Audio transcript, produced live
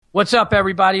What's up,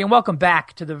 everybody, and welcome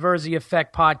back to the Verzi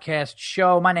Effect Podcast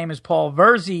Show. My name is Paul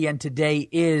Verzi, and today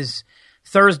is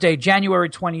Thursday, January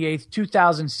 28th,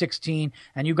 2016,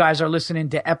 and you guys are listening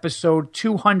to episode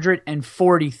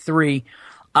 243.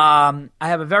 I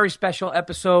have a very special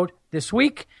episode this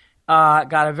week.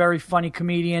 Got a very funny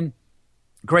comedian,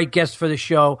 great guest for the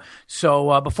show.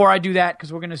 So before I do that,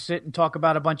 because we're going to sit and talk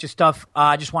about a bunch of stuff,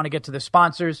 I just want to get to the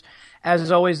sponsors.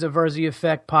 As always, the Verzi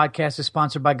Effect Podcast is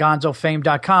sponsored by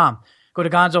GonzoFame.com. Go to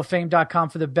GonzoFame.com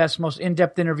for the best, most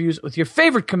in-depth interviews with your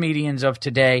favorite comedians of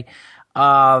today.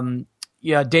 Dave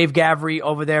Gavry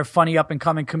over there, funny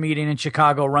up-and-coming comedian in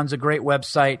Chicago, runs a great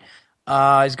website.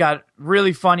 He's got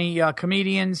really funny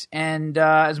comedians. And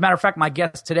as a matter of fact, my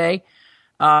guest today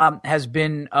has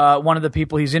been one of the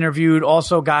people he's interviewed.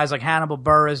 Also, guys like Hannibal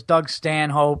Buress, Doug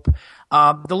Stanhope.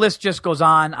 The list just goes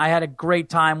on. I had a great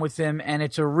time with him, and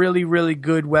it's a really, really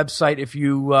good website if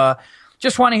you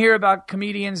just want to hear about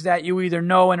comedians that you either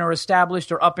know and are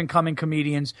established or up-and-coming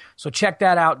comedians. So check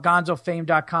that out,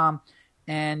 gonzofame.com.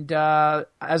 And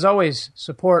as always,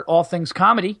 support All Things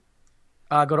Comedy.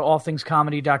 Go to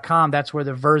allthingscomedy.com. That's where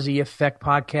the Verzi Effect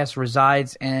Podcast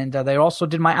resides. And they also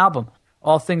did my album,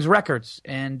 All Things Records.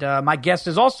 And my guest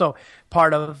is also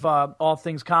part of All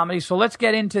Things Comedy. So let's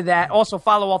get into that. Also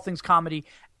follow All Things Comedy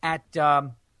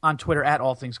on Twitter at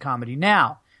All Things Comedy.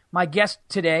 Now, my guest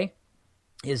today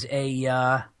is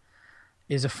a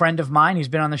friend of mine. He's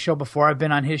been on the show before. I've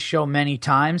been on his show many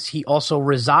times. He also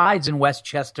resides in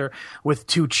Westchester with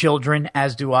 2 children,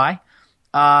 as do I.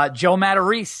 Joe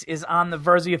MATARESE is on the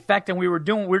Verzi Effect, and we're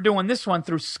doing this one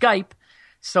through Skype.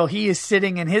 So he is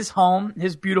sitting in his home,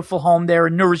 his beautiful home there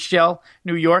in New Rochelle,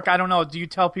 New York. I don't know. Do you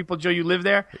tell people, Joe, you live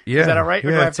there? Yeah. Is that all right?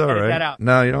 Yeah, it's all right. That out?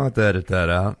 No, you don't have to edit that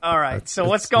out. All right. So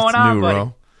what's going on, buddy?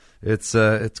 Row. It's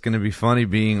going to be funny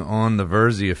being on the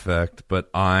Verzi Effect, but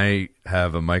I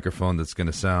have a microphone that's going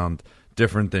to sound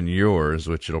different than yours,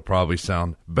 which it'll probably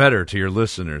sound better to your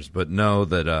listeners. But know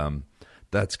that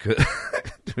that's good.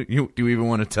 Do you even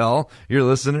want to tell your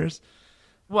listeners?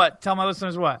 What? Tell my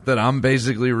listeners what? That I'm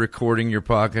basically recording your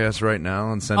podcast right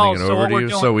now and sending it over to you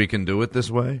so we can do it this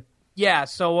way? Yeah,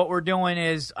 so what we're doing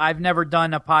is I've never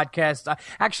done a podcast.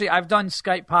 Actually, I've done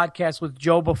Skype podcasts with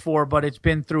Joe before, but it's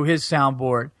been through his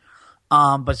soundboard.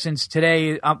 But since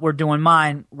today we're doing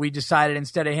mine, we decided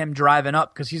instead of him driving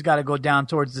up, because he's got to go down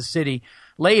towards the city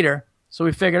later, so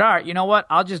we figured, all right, you know what?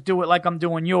 I'll just do it like I'm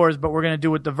doing yours, but we're going to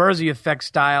do it the Verzi Effect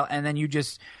style, and then you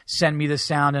just send me the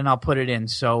sound and I'll put it in.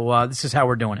 So this is how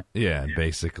we're doing it. Yeah, and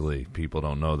basically people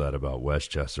don't know that about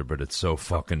Westchester, but it's so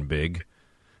fucking big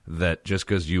that just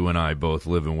because you and I both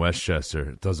live in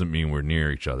Westchester, it doesn't mean we're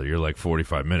near each other. You're like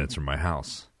 45 minutes from my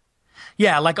house.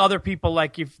 Yeah, like other people,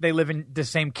 like if they live in the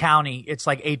same county, it's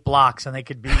like 8 blocks and they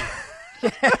could be...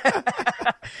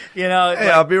 Hey,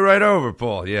 I'll be right over,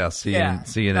 Paul. Yeah, see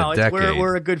you in a decade.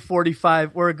 We're a good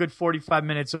 45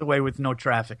 minutes away with no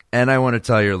traffic. And I want to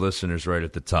tell your listeners right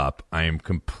at the top, I am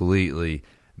completely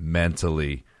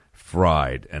mentally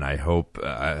fried, and I hope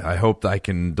I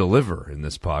can deliver in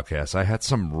this podcast. I had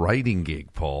some writing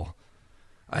gig, Paul.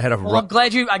 I'm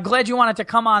glad you wanted to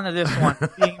come on to this one.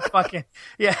 Being fucking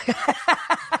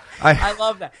I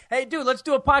love that. Hey, dude, let's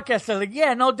do a podcast. I'm like,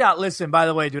 yeah, no doubt. Listen, by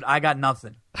the way, dude, I got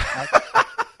nothing.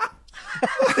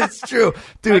 It's true,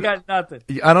 dude. I got nothing.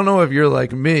 I don't know if you're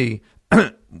like me.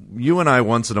 You and I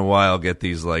once in a while get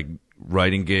these like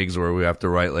writing gigs where we have to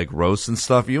write like roasts and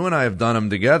stuff. You and I have done them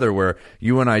together where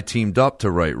you and I teamed up to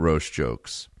write roast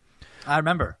jokes. I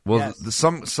remember. Well, yes.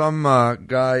 some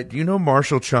guy. Do you know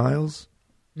Marshall Childs?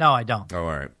 No, I don't. Oh,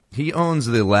 all right. He owns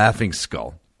the Laughing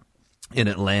Skull in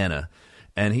Atlanta.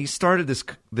 And he started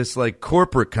this like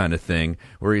corporate kind of thing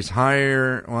where he's I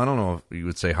don't know if you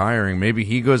would say hiring. Maybe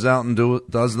he goes out and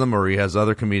does them, or he has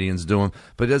other comedians do them.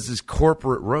 But he does these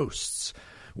corporate roasts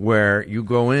where you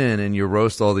go in and you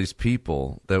roast all these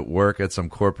people that work at some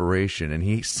corporation. And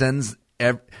he sends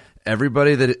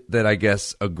everybody that I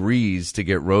guess agrees to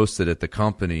get roasted at the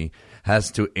company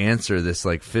has to answer this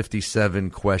like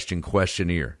 57 question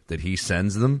questionnaire that he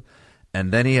sends them.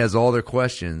 And then he has all their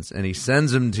questions, and he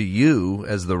sends them to you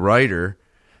as the writer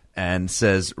and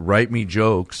says, write me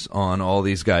jokes on all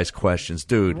these guys' questions.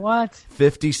 Dude, what?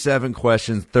 57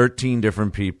 questions, 13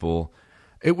 different people.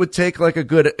 It would take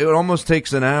it almost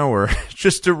takes an hour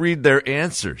just to read their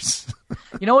answers.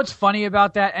 You know what's funny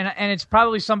about that? And it's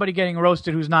probably somebody getting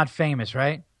roasted who's not famous,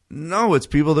 right? No, it's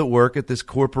people that work at this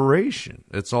corporation.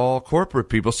 It's all corporate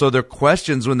people. So their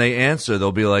questions, when they answer,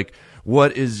 they'll be like,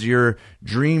 what is your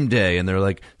dream day? And they're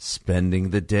like, spending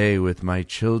the day with my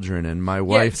children and my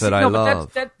wife I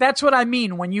love. That's what I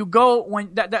mean. When you go,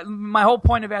 my whole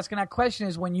point of asking that question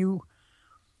is when you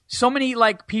so many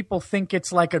like people think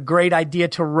it's like a great idea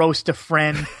to roast a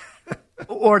friend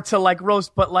or to like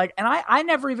roast, but like, and I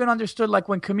never even understood like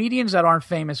when comedians that aren't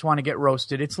famous want to get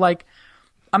roasted. It's like,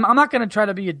 I'm not going to try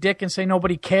to be a dick and say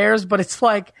nobody cares, but it's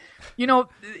like,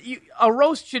 a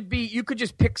roast should be, you could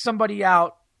just pick somebody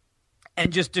out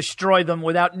and just destroy them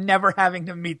without never having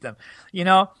to meet them.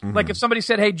 Like if somebody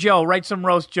said, "Hey Joe, write some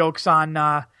roast jokes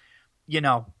on,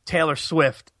 Taylor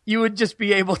Swift," you would just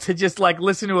be able to just like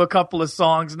listen to a couple of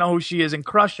songs, know who she is, and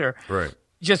crush her. Right.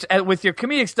 Just with your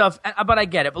comedic stuff, but I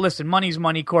get it. But listen, money's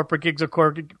money. Corporate gigs are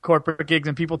corporate gigs,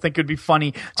 and people think it'd be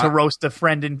funny to roast a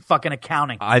friend in fucking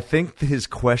accounting. I think his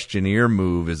questionnaire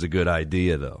move is a good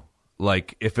idea, though.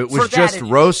 Like, if it was just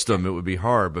roast them, it would be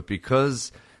hard. But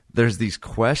because there's these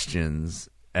questions,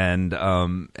 and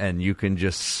you can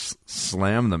just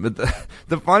slam them.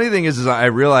 The funny thing is I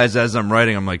realize as I'm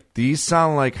writing, I'm like, these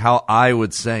sound like how I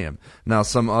would say them. Now,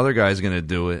 some other guy's going to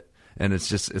do it. And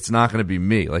it's not going to be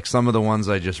me. Like some of the ones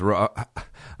I just wrote.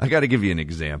 I got to give you an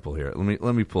example here.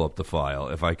 Let me pull up the file.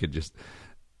 If I could just,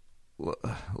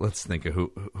 let's think of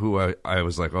who I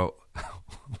was like, oh,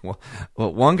 well,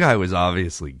 one guy was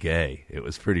obviously gay. It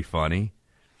was pretty funny.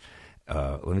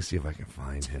 Let me see if I can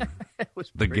find him.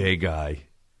 The gay guy.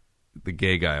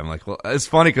 I'm like, well, it's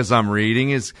funny because I'm reading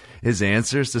his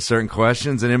answers to certain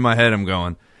questions, and in my head I'm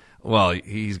going, well,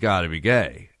 he's got to be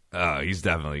gay. He's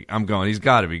got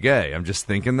to be gay. I'm just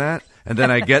thinking that. And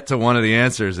then I get to one of the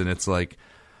answers and it's like,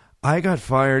 I got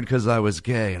fired because I was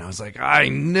gay. And I was like, I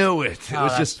knew it. It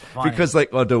was just funny. Because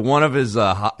like to one of his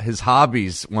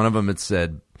hobbies, one of them had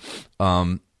said,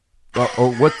 what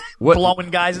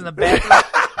blowing guys in the bathroom.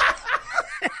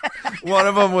 One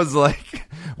of them was like,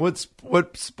 what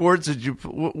sports did you,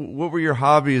 what were your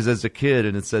hobbies as a kid?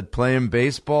 And it said playing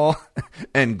baseball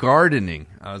and gardening.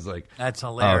 I was like, that's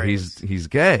hilarious. Oh, he's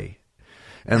gay.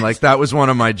 And like, that was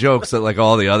one of my jokes that like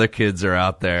all the other kids are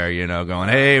out there, going,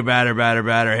 hey, batter, batter,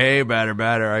 batter. Hey, batter,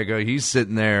 batter. I go, he's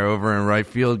sitting there over in right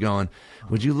field going,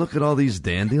 would you look at all these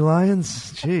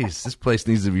dandelions? Jeez, this place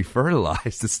needs to be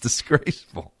fertilized. It's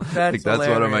disgraceful. That's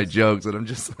one of my jokes. And I'm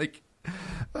just like,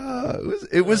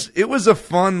 it was a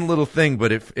fun little thing,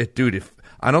 but if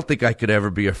I don't think I could ever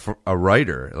be a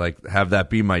writer, like have that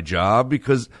be my job,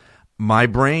 because my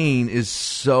brain is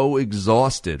so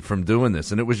exhausted from doing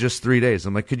this, and it was just 3 days.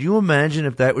 I'm like, could you imagine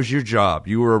if that was your job?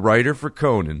 You were a writer for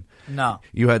Conan. No,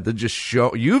 you had to just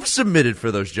show. You've submitted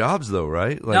for those jobs though,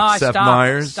 right? Like no, Seth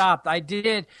I stopped. I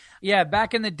did. Yeah,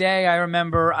 back in the day, I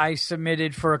remember I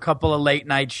submitted for a couple of late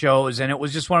night shows, and it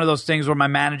was just one of those things where my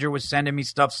manager was sending me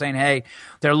stuff saying, hey,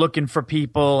 they're looking for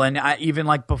people. And I even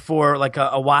like before, like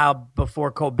a while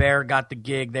before Colbert got the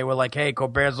gig, they were like, hey,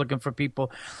 Colbert's looking for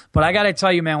people. But I got to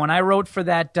tell you, man, when I wrote for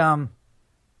that,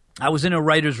 I was in a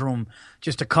writer's room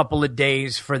just a couple of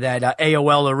days for that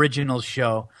AOL Originals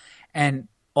show. And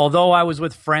although I was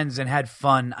with friends and had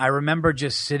fun, I remember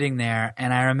just sitting there,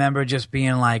 and I remember just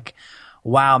being like,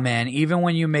 wow, man, even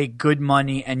when you make good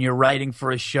money and you're writing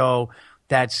for a show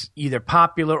that's either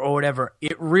popular or whatever,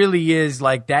 it really is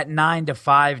like that 9 to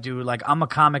 5, dude. Like, I'm a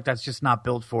comic that's just not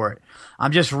built for it.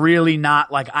 I'm just really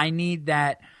not. Like, I need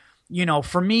that.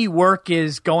 For me, work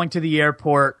is going to the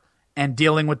airport and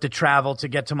dealing with the travel to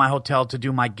get to my hotel to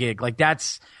do my gig. Like,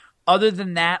 that's, other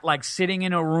than that, like sitting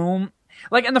in a room.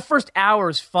 Like, and the first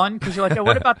hour is fun because you're like, oh,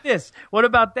 what about this? What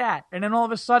about that? And then all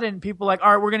of a sudden, people are like,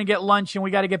 all right, we're going to get lunch and we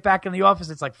got to get back in the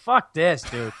office. It's like, fuck this,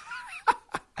 dude.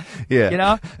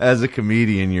 Yeah. As a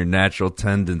comedian, your natural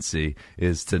tendency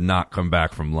is to not come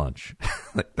back from lunch.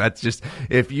 Like, that's just,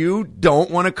 if you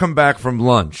don't want to come back from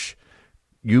lunch,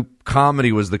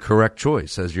 comedy was the correct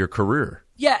choice as your career.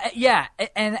 Yeah,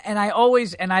 and I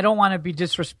always, and I don't want to be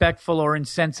disrespectful or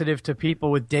insensitive to people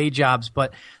with day jobs,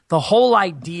 but the whole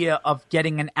idea of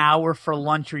getting an hour for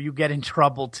lunch or you get in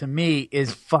trouble, to me,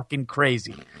 is fucking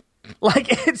crazy. Like,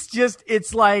 there's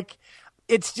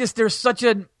such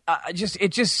a, it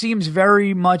just seems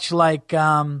very much like,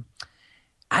 I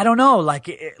don't know, like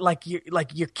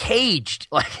you're caged,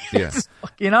 like, yeah.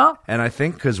 And I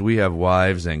think because we have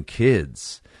wives and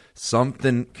kids,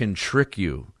 something can trick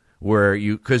you.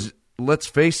 Because let's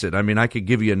face it, I mean, I could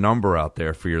give you a number out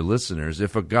there for your listeners.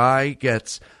 If a guy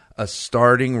gets a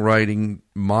starting writing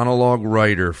monologue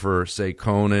writer for, say,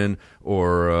 Conan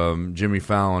or Jimmy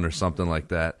Fallon or something like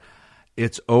that,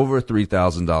 it's over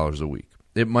 $3,000 a week.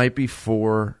 It might be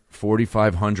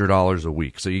 $4,500 a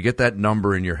week. So you get that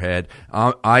number in your head.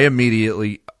 I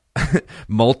immediately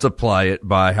multiply it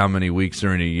by how many weeks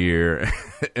are in a year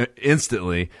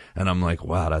instantly, and I'm like,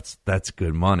 wow, that's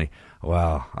good money.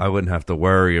 Wow, I wouldn't have to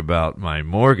worry about my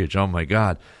mortgage. Oh, my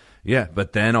God. Yeah,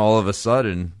 but then all of a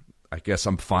sudden, I guess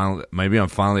I'm finally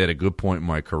at a good point in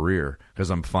my career because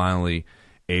I'm finally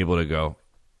able to go,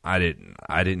 I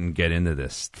didn't get into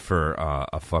this for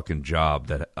a fucking job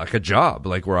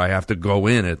like where I have to go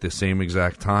in at the same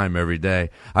exact time every day.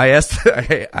 I asked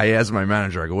my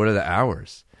manager, I go, what are the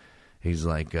hours? He's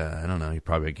like, I don't know, you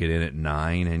probably get in at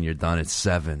 9 and you're done at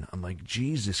 7. I'm like,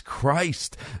 Jesus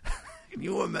Christ. Can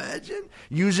you imagine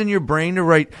using your brain to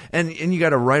write and you got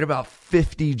to write about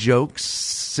 50 jokes,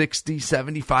 60,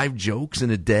 75 jokes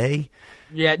in a day?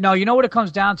 Yeah, no, you know what it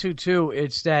comes down to too?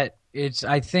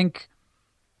 I think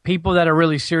people that are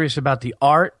really serious about the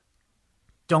art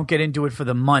don't get into it for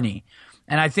the money.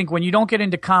 And I think when you don't get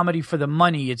into comedy for the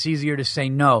money, it's easier to say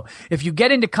no. If you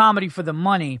get into comedy for the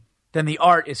money, then the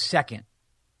art is second.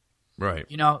 Right.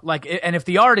 You know, like, and if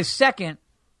the art is second,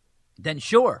 then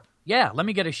sure. Yeah, let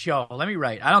me get a show. Let me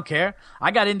write. I don't care. I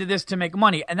got into this to make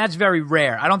money, and that's very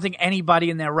rare. I don't think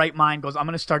anybody in their right mind goes, I'm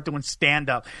going to start doing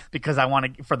stand-up because I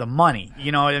want to for the money.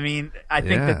 You know what I mean? I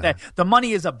think that the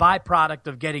money is a byproduct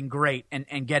of getting great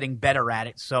and getting better at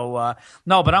it. So,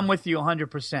 no, but I'm with you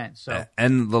 100%. So,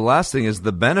 and the last thing is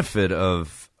the benefit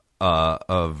of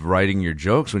writing your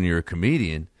jokes when you're a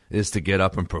comedian is to get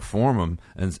up and perform them,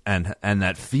 and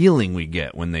that feeling we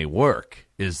get when they work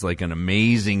is like an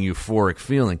amazing euphoric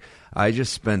feeling. I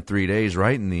just spent 3 days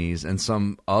writing these, and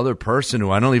some other person who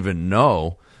I don't even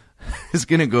know is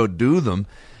going to go do them,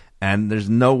 and there's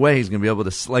no way he's going to be able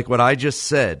to, like what I just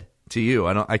said to you.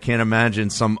 I can't imagine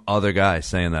some other guy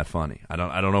saying that funny. I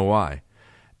don't know why.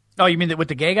 Oh, you mean that with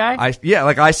the gay guy?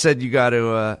 Like I said, you got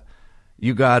to.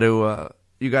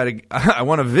 I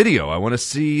want a video. I want to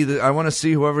see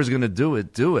whoever's going to do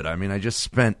it. I mean,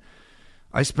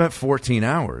 I spent 14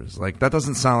 hours. Like, that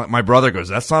doesn't sound like, my brother goes,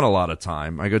 that's not a lot of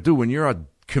time. I go, dude, when you're a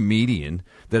comedian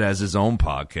that has his own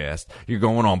podcast, you're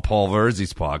going on Paul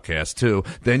Verzi's podcast too.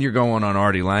 Then you're going on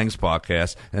Artie Lang's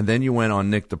podcast. And then you went on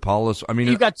Nick DiPaolo's. I mean,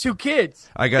 you got 2 kids.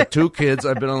 I got 2 kids.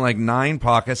 I've been on like 9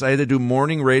 podcasts. I had to do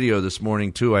morning radio this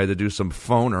morning too. I had to do some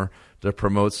phoner to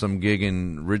promote some gig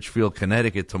in Ridgefield,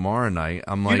 Connecticut tomorrow night.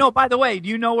 I'm like, you know, by the way, do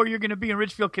you know where you're going to be in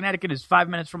Ridgefield, Connecticut? Is 5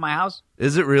 minutes from my house.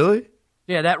 Is it really?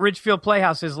 Yeah, that Ridgefield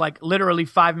Playhouse is like literally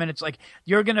 5 minutes. Like,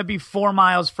 you're going to be 4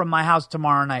 miles from my house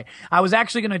tomorrow night. I was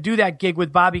actually going to do that gig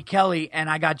with Bobby Kelly, and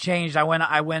I got changed. I went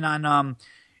on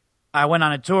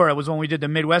a tour. It was when we did the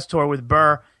Midwest tour with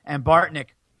Burr and Bartnick.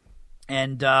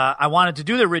 And I wanted to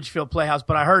do the Ridgefield Playhouse,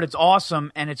 but I heard it's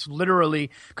awesome, and it's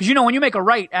literally because, you know, when you make a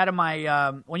right out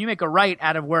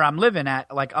of where I'm living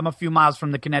at, like, I'm a few miles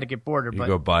from the Connecticut border. You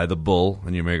go by the Bull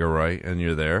and you make a right, and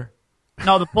you're there.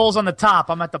 No, the Bull's on the top.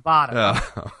 I'm at the bottom.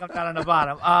 Oh. I'm down on the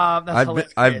bottom.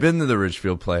 I've been to the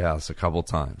Ridgefield Playhouse a couple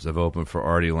times. I've opened for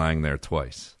Artie Lang there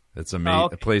twice. It's amazing. Oh,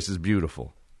 okay. The place is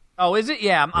beautiful. Oh, is it?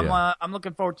 Yeah, I'm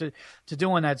looking forward to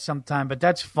doing that sometime. But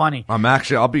that's funny.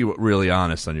 I'll be really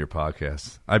honest on your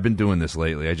podcast. I've been doing this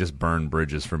lately. I just burn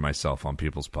bridges for myself on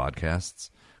people's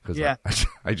podcasts because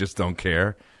I just don't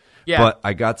care. Yeah. But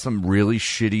I got some really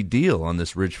shitty deal on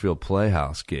this Ridgefield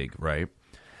Playhouse gig. Right,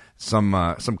 some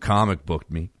comic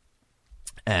booked me,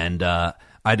 and I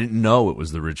didn't know it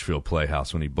was the Ridgefield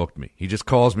Playhouse when he booked me. He just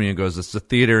calls me and goes, "It's a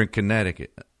theater in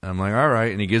Connecticut." I'm like, "All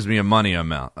right," and he gives me a money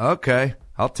amount. Okay.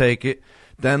 I'll take it.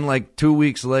 Then, like 2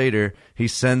 weeks later, he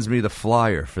sends me the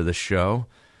flyer for the show,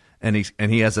 and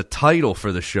he has a title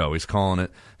for the show. He's calling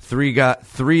it three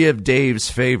of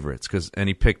Dave's favorites, and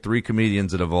he picked 3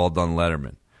 comedians that have all done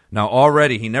Letterman. Now,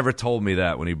 already, he never told me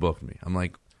that when he booked me. I'm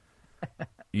like,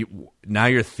 now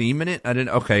you're theming it? I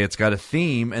didn't. Okay, it's got a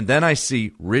theme, and then I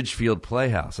see Ridgefield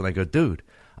Playhouse, and I go, dude,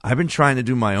 I've been trying to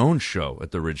do my own show at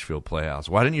the Ridgefield Playhouse.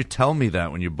 Why didn't you tell me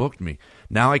that when you booked me?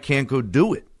 Now I can't go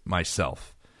do it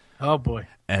myself. Oh boy!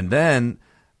 And then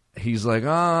he's like,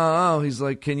 he's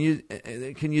like, can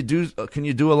you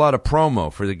do a lot of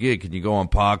promo for the gig? Can you go on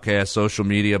podcasts, social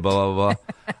media, blah blah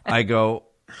blah? I go,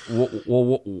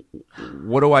 well,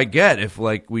 what do I get if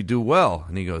like we do well?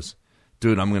 And he goes,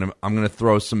 dude, I'm gonna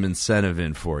throw some incentive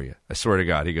in for you. I swear to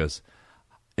God. He goes,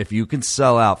 if you can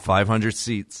sell out 500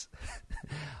 seats,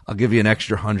 I'll give you an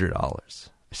extra $100.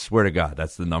 I swear to God,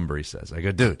 that's the number he says. I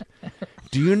go, dude.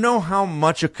 Do you know how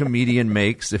much a comedian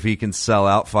makes if he can sell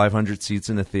out 500 seats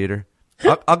in a theater?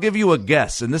 I'll give you a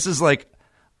guess, and this is like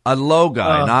a low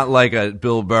guy, not like a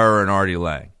Bill Burr and Artie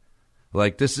Lang.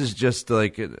 Like, this is just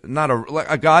like not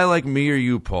a guy like me or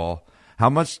you, Paul. How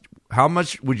much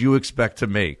would you expect to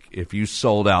make if you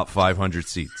sold out 500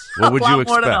 seats? What would you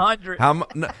expect? More than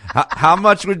 100. How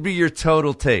much would be your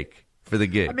total take for the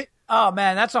gig? Oh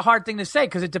man, that's a hard thing to say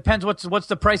because it depends what's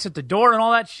the price at the door and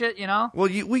all that shit, you know. Well,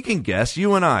 we can guess.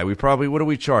 You and I, we probably, what do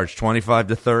we charge? 25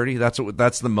 to 30.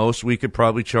 That's the most we could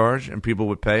probably charge, and people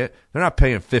would pay it. They're not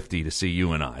paying 50 to see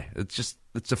you and I.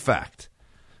 It's a fact.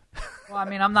 Well, I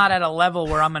mean, I'm not at a level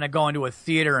where I'm going to go into a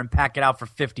theater and pack it out for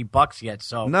 $50 yet.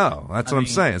 So no, that's what I'm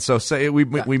saying. So say we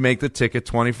make the ticket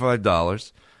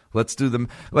 $25. Let's do them.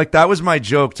 Like, that was my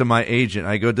joke to my agent.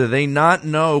 I go, do they not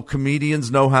know comedians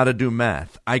know how to do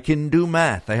math? I can do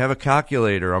math. I have a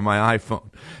calculator on my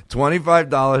iPhone.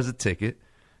 $25 a ticket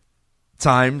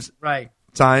times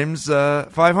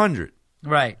 500.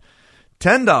 Right.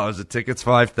 $10 a ticket's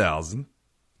 5,000.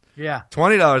 Yeah.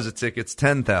 $20 a ticket's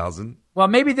 10,000. Well,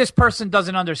 maybe this person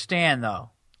doesn't understand,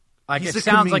 though. Like, He's it a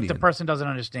sounds comedian. like the person doesn't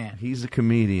understand. He's a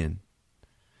comedian.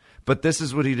 But this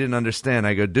is what he didn't understand.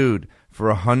 I go, dude,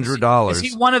 for $100. Is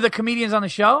he one of the comedians on the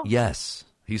show? Yes,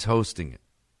 he's hosting it.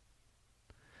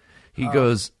 He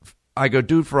goes, I go,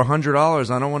 dude, for $100,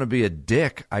 I don't want to be a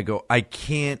dick. I go, I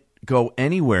can't go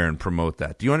anywhere and promote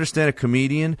that. Do you understand? A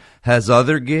comedian has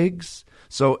other gigs.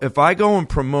 So if I go and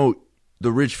promote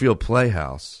the Ridgefield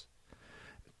Playhouse,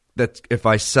 that if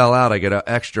I sell out, I get an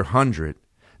extra 100.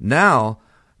 Now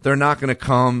they're not going to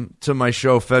come to my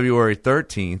show February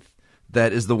 13th.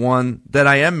 That is the one that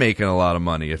I am making a lot of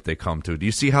money if they come to. Do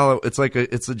you see how it's like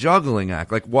it's a juggling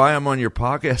act? Like, why I'm on your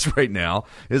podcast right now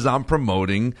is I'm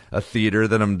promoting a theater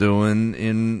that I'm doing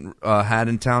in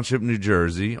Haddon Township, New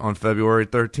Jersey on February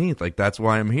 13th. Like, that's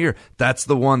why I'm here. That's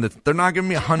the one that they're not giving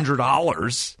me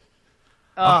 $100.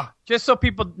 Just so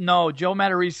people know, Joe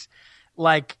Matarese,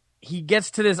 like, he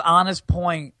gets to this honest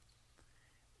point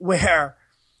where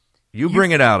you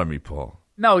bring it out of me, Paul.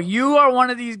 No, you are one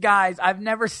of these guys. I've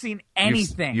never seen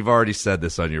anything. You've already said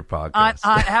this on your podcast.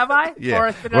 Have I? Yeah.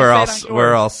 Or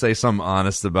where I'll say something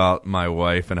honest about my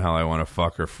wife and how I want to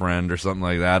fuck her friend or something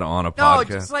like that on a podcast.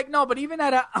 No, just like, no, but even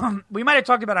at we might have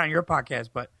talked about it on your podcast,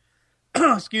 but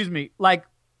excuse me, like,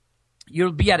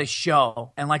 you'll be at a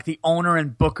show and like the owner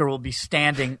and booker will be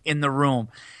standing in the room.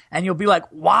 And you'll be like,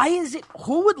 why is it?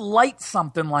 Who would light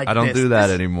something like this? I don't do that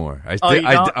anymore.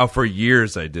 For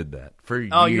years I did that. For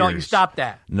years. Oh, you don't? You stopped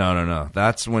that? No.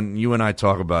 That's when you and I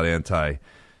talk about I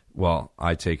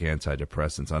take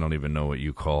antidepressants. I don't even know what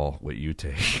you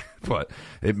take. But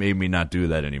it made me not do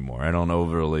that anymore. I don't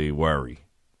overly worry.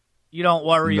 You don't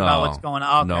worry about what's going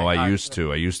on? Okay, no, I used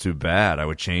to. I used to bad. I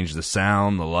would change the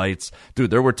sound, the lights.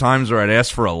 Dude, there were times where I'd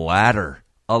ask for a ladder.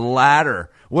 A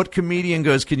ladder. What comedian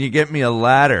goes, can you get me a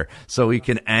ladder so we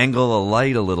can angle a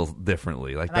light a little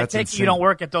differently? Like, that's insane. You don't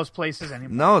work at those places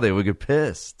anymore. No, they would get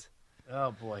pissed.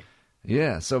 Oh, boy.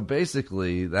 Yeah, so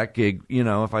basically that gig,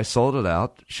 if I sold it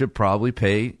out, should probably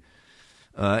pay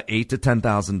 $8,000 to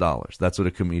 $10,000. That's what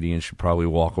a comedian should probably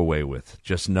walk away with.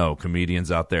 Just know,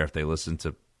 comedians out there, if they listen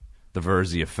to the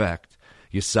Verzi Effect,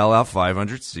 you sell out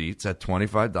 500 seats at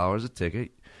 $25 a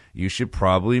ticket, you should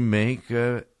probably make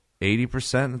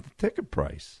 80% of the ticket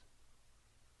price.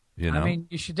 I mean,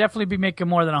 you should definitely be making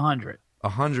more than 100.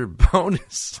 100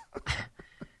 bonus.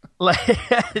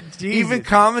 Even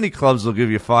comedy clubs will give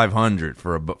you 500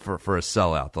 for a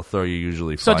sellout. They'll throw you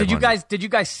usually 500. So did you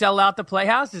guys sell out the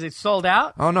Playhouse? Is it sold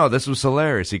out? Oh no, this was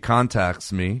hilarious. He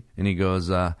contacts me and he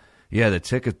goes, "Yeah, the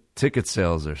ticket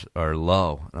sales are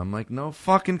low." And I'm like, "No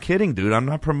fucking kidding, dude. I'm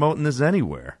not promoting this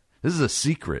anywhere. This is a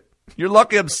secret. You're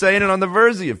lucky I'm saying it on the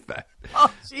Verzi Effect."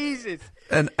 Oh, Jesus.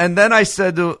 And then I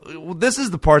said, well, this is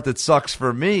the part that sucks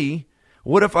for me.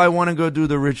 What if I want to go do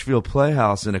the Ridgefield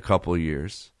Playhouse in a couple of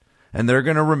years? And they're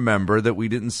going to remember that we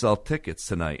didn't sell tickets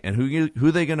tonight. And who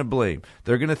are they going to blame?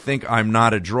 They're going to think I'm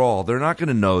not a draw. They're not going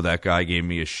to know that guy gave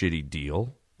me a shitty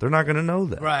deal. They're not going to know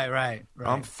that. Right.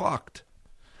 I'm fucked.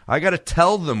 I got to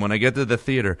tell them when I get to the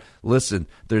theater, listen,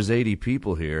 there's 80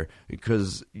 people here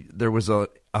because there was a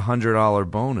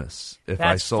 $100 bonus if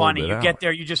I sold funny. it You out. get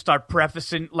there, you just start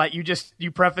prefacing, like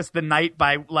you preface the night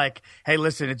by like, hey,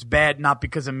 listen, it's bad not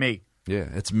because of me. Yeah,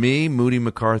 it's me, Moody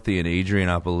McCarthy, and Adrian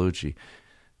Appalucci.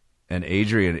 And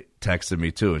Adrian texted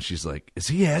me too, and she's like, is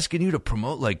he asking you to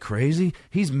promote like crazy?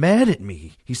 He's mad at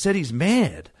me. He said he's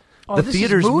mad. Oh, the this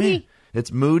theater's is Moody? mad. It's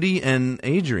Moody and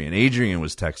Adrian. Adrian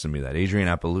was texting me that. Adrian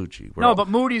Appalucci. But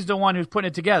Moody's the one who's putting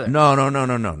it together.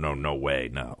 No way.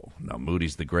 No,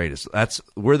 Moody's the greatest.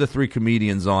 We're the three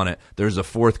comedians on it. There's a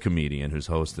fourth comedian who's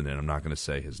hosting it. I'm not going to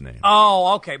say his name.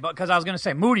 Oh, okay, because I was going to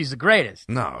say Moody's the greatest.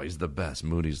 No, he's the best.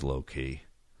 Moody's low key.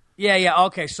 Yeah.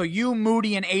 Okay. So you,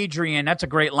 Moody, and Adrian, that's a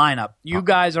great lineup. You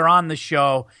guys are on the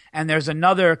show, and there's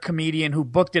another comedian who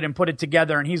booked it and put it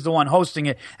together, and he's the one hosting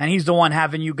it, and he's the one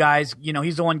having you guys,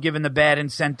 he's the one giving the bad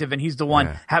incentive, and he's the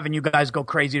one having you guys go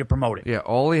crazy to promote it. Yeah,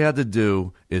 all he had to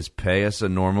do is pay us a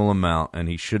normal amount, and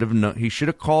he should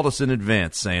have called us in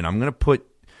advance saying, I'm going to put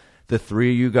the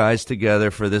three of you guys together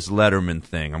for this Letterman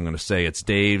thing. I'm going to say it's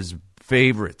Dave's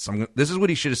favorites. This is what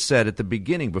he should have said at the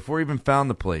beginning before he even found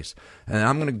the place. And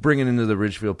I'm going to bring it into the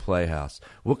Ridgefield Playhouse.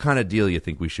 What kind of deal you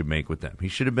think we should make with them? He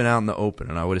should have been out in the open,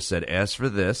 and I would have said, ask for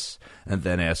this, and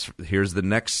then here's the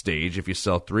next stage. If you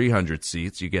sell 300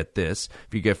 seats, you get this.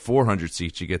 If you get 400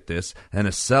 seats, you get this. And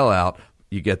a sellout,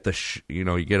 you get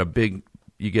you get a big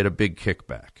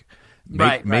kickback.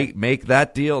 Make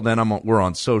that deal. Then we're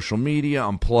on social media.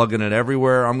 I'm plugging it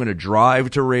everywhere. I'm going to drive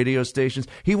to radio stations.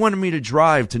 He wanted me to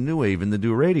drive to New Haven to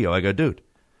do radio. I go, dude,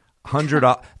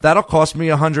 that'll cost me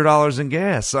 $100 in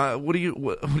gas. What are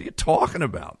you talking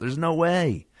about? There's no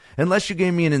way. Unless you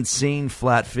gave me an insane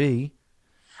flat fee.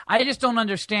 I just don't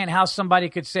understand how somebody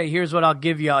could say, here's what I'll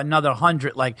give you, another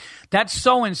 100. Like, that's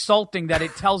so insulting that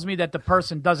it tells me that the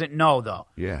person doesn't know, though.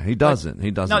 Yeah, he doesn't.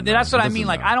 He doesn't. No, know. That's what I mean.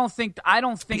 Like, I don't think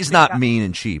he's not mean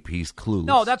and cheap. He's clueless.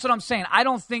 No, that's what I'm saying. I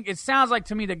don't think it sounds like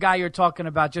to me the guy you're talking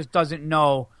about just doesn't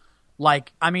know.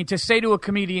 Like, I mean, to say to a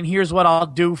comedian, here's what I'll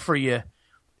do for you.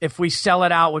 If we sell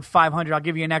it out with 500, I'll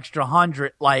give you an extra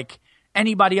 100. Like,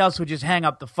 anybody else would just hang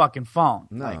up the fucking phone.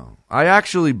 No, I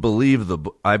actually believe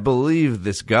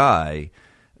this guy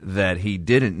that he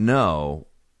didn't know,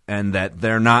 and that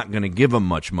they're not going to give him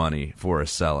much money for a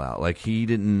sellout. Like, he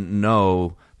didn't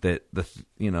know that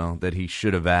that he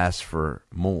should have asked for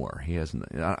more. He hasn't.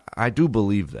 I do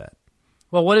believe that.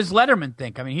 Well, what does Letterman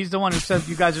think? I mean, he's the one who says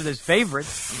you guys are his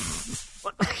favorites.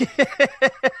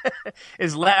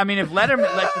 If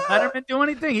Letterman do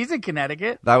anything, he's in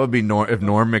Connecticut. That would be if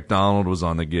Norm Macdonald was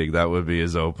on the gig. That would be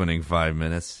his opening 5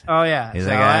 minutes. Oh yeah, he's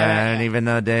like, I don't even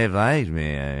know Dave likes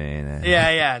me. I mean,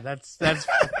 yeah, that's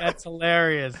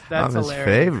hilarious. That's I'm his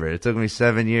favorite. It took me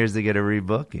 7 years to get a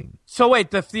rebooking. So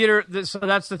wait, the theater. So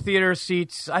that's the theater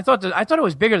seats. I thought it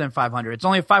was bigger than 500. It's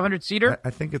only a 500 seater. I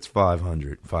think it's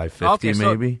 500, 550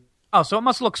 maybe. So it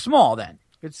must look small then.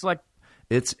 It's like.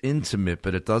 It's intimate,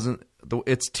 but it doesn't.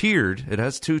 It's tiered. It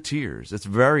has 2 tiers. It's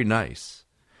very nice.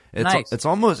 It's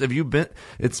almost, if you've been,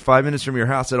 it's 5 minutes from your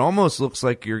house. It almost looks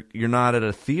like you're not at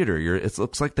a theater. It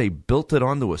looks like they built it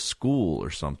onto a school or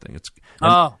something.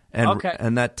 Okay.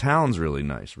 And that town's really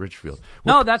nice, Ridgefield.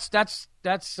 No, that's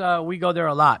we go there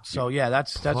a lot. So yeah,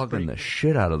 that's plugging the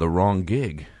shit out of the wrong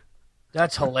gig.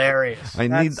 That's hilarious.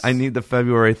 I need the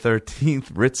February 13th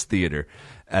Ritz Theater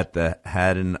at the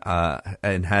Haddon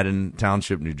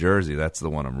Township, New Jersey. That's the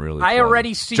one I'm really I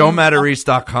already see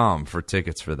JoeMatarese.com for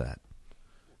tickets for that.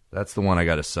 That's the one I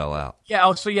got to sell out. Yeah,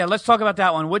 let's talk about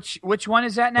that one. Which one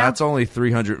is that now? That's only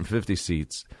 350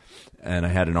 seats. And I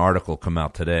had an article come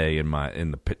out today in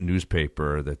the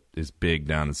newspaper that is big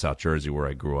down in South Jersey where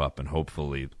I grew up, and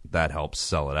hopefully that helps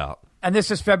sell it out. And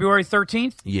this is February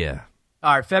 13th? Yeah.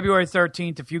 All right, February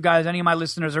 13th. If you guys, any of my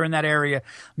listeners are in that area,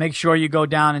 make sure you go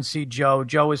down and see Joe.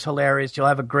 Joe is hilarious. You'll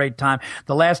have a great time.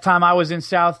 The last time I was in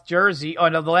South Jersey,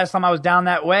 the last time I was down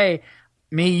that way,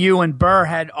 me, you, and Burr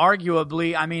had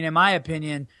arguably, I mean, in my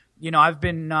opinion, I've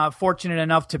been fortunate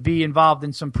enough to be involved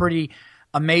in some pretty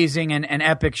amazing and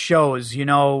epic shows,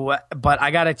 but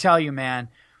I got to tell you, man,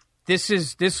 this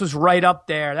was right up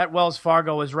there. That Wells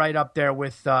Fargo was right up there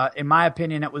with, in my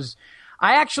opinion, it was.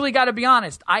 I actually got to be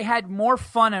honest. I had more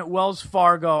fun at Wells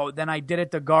Fargo than I did at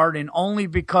the Garden, only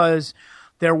because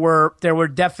there were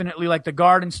definitely, like, the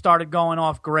Garden started going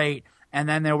off great, and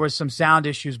then there were some sound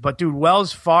issues. But dude,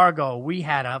 Wells Fargo, we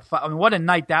had what a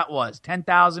night that was.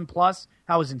 10,000 plus.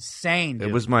 That was insane, dude.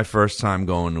 It was my first time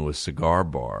going to a cigar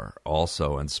bar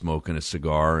also, and smoking a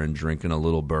cigar and drinking a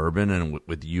little bourbon, and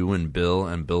with you and Bill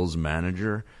and Bill's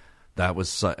manager. That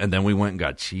was, and then we went and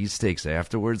got cheesesteaks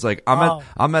afterwards. Like,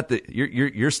 I'm at the.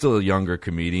 You're still a younger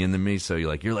comedian than me, so you're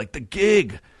like the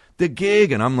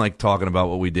gig, and I'm like talking about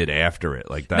what we did after it.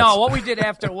 Like, that's... No, what we did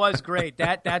after was great.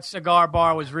 That cigar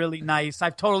bar was really nice. I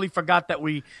totally forgot that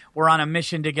we were on a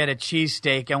mission to get a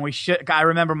cheesesteak, and I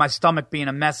remember my stomach being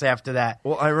a mess after that.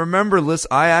 Well, I remember.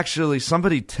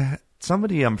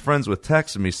 Somebody I'm friends with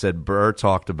texted me, said Burr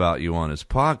talked about you on his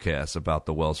podcast about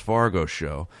the Wells Fargo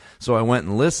show. So I went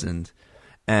and listened,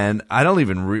 and I don't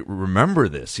even remember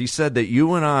this. He said that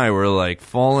you and I were like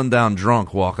falling down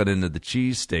drunk walking into the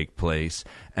cheesesteak place,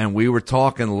 and we were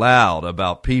talking loud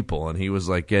about people, and he was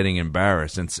like getting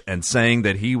embarrassed and saying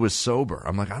that he was sober.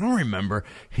 I'm like, I don't remember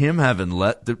him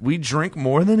did we drink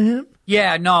more than him?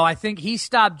 Yeah, no, I think he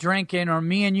stopped drinking, or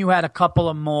me and you had a couple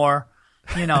of more.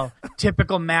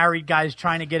 typical married guys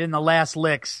trying to get in the last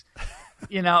licks.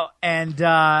 And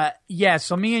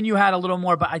so me and you had a little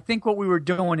more, but I think what we were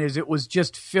doing is it was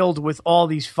just filled with all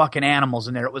these fucking animals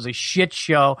in there. It was a shit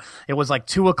show. It was like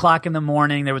 2:00 in the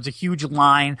morning. There was a huge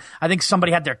line. I think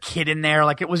somebody had their kid in there.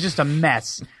 Like, it was just a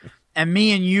mess. And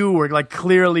me and you were like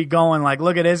clearly going like,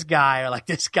 look at this guy or like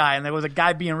this guy. And there was a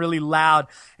guy being really loud.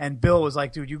 And Bill was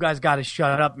like, dude, you guys got to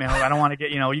shut up, man. I don't want to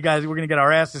get, you guys, we're going to get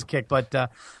our asses kicked. But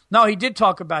no, he did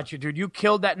talk about you, dude. You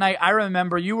killed that night. I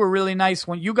remember you were really nice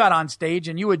when you got on stage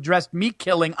and you addressed me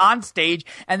killing on stage.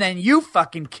 And then you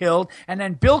fucking killed. And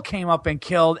then Bill came up and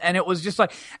killed. And it was just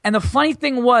like, and the funny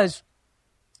thing was,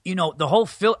 the whole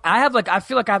Philly, I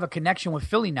feel like I have a connection with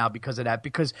Philly now because of that.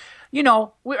 Because,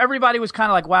 everybody was kind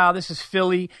of like, wow, this is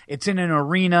Philly. It's in an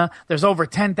arena. There's over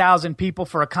 10,000 people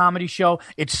for a comedy show.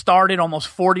 It started almost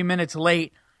 40 minutes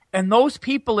late. And those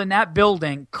people in that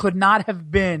building could not have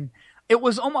been, it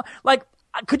was almost like,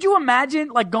 could you imagine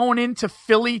like going into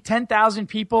Philly, 10,000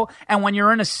 people, and when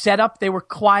you're in a setup, they were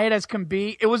quiet as can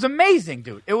be? It was amazing,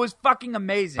 dude. It was fucking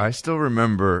amazing. I still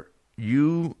remember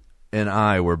you and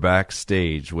I were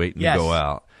backstage waiting to go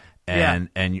out,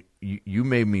 and you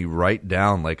made me write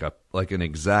down like an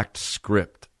exact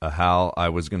script of how I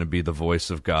was going to be the voice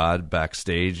of God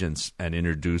backstage and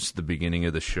introduce the beginning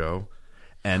of the show,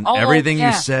 and everything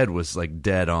you said was like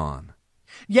dead on.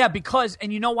 Yeah, because,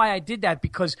 and you know why I did that?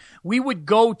 Because we would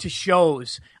go to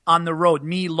shows on the road,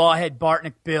 me, Lawhead,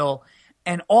 Bartnick, Bill,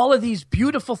 and all of these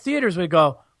beautiful theaters would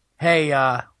go, hey,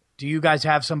 do you guys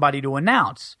have somebody to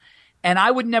announce? And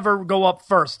I would never go up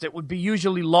first. It would be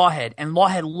usually Lawhead. And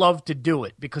Lawhead loved to do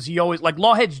it because he always, like,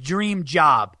 Lawhead's dream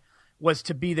job was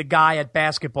to be the guy at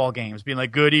basketball games, being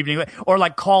like, good evening, or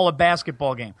like call a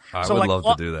basketball game. I would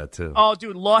love to do that too. Oh,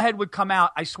 dude, Lawhead would come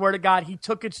out. I swear to God, he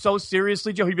took it so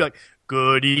seriously, Joe. He'd be like,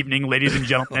 good evening, ladies and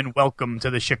gentlemen. Welcome to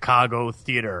the Chicago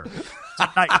Theater.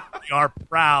 Tonight, we are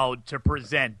proud to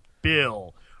present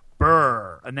Bill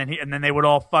Burr. And then they would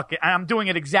all I'm doing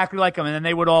it exactly like him. And then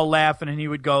they would all laugh. And then he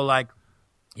would go like,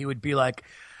 he would be like,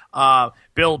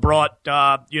 Bill brought,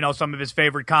 some of his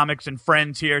favorite comics and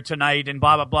friends here tonight and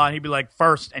blah, blah, blah. And he'd be like,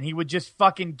 first. And he would just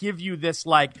fucking give you this,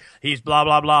 like, he's blah,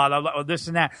 blah, blah, blah, blah, or this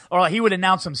and that. Or like, he would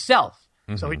announce himself.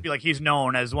 Mm-hmm. So he'd be like, he's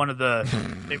known as one of the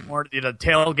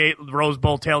tailgate, Rose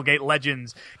Bowl tailgate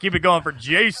legends. Keep it going for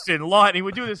Jason Law. And he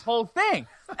would do this whole thing.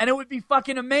 And it would be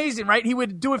fucking amazing, right? He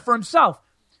would do it for himself.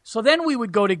 So then we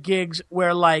would go to gigs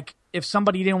where, like, if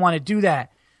somebody didn't want to do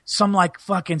that, some, like,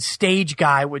 fucking stage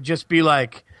guy would just be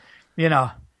like,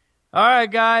 all right,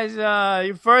 guys,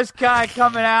 your first guy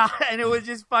coming out. And it was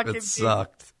just fucking. It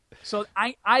sucked. So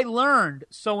I learned.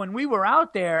 So when we were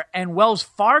out there and Wells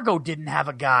Fargo didn't have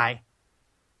a guy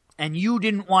and you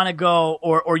didn't want to go,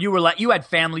 or you were like, you had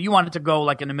family, you wanted to go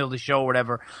like in the middle of the show or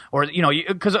whatever, or,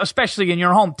 because especially in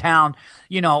your hometown,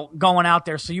 going out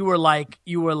there. So you were like,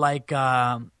 you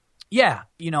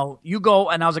go,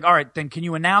 and I was like, all right, then can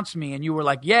you announce me? And you were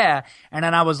like, yeah. And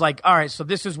then I was like, all right, so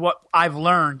this is what I've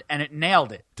learned, and it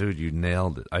nailed it. Dude, you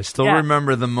nailed it. I still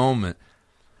remember the moment.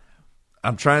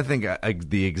 I'm trying to think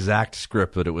the exact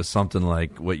script, but it was something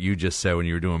like what you just said when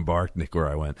you were doing Barknick, where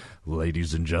I went,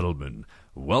 ladies and gentlemen,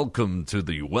 welcome to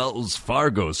the Wells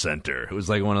Fargo Center. It was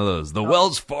like one of those. The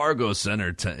Wells Fargo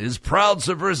Center is proud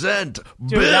to present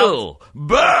Bill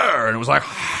Burr. And it was like,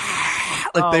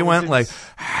 they went like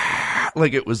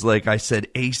it was like I said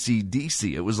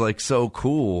AC/DC. It was like so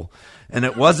cool. And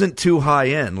it wasn't too high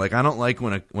end. Like, I don't like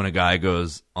when a guy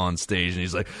goes on stage and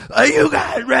he's like, are you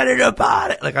guys ready to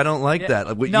party? Like, I don't like that.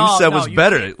 Like, what you said was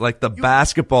better. Like, the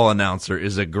basketball announcer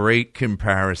is a great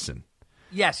comparison.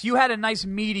 Yes, you had a nice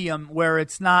medium where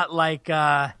it's not like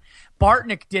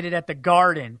Bartnick did it at the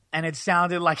Garden, and it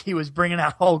sounded like he was bringing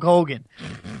out Hulk Hogan.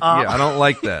 I don't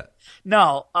like that.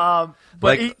 No,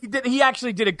 but he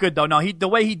actually did it good, though. No, the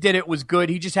way he did it was good.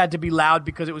 He just had to be loud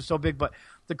because it was so big. But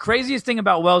the craziest thing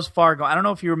about Wells Fargo, I don't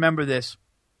know if you remember this.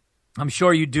 I'm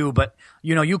sure you do, but,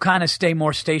 you kind of stay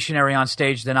more stationary on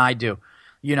stage than I do.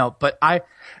 But I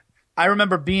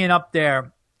remember being up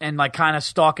there and, like, kind of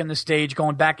stalking the stage,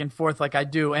 going back and forth like I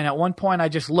do. And at one point, I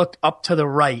just looked up to the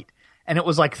right, and it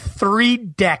was like 3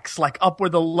 decks, like up where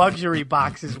the luxury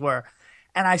boxes were.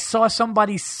 And I saw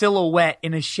somebody's silhouette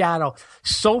in a shadow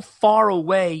so far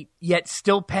away, yet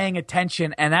still paying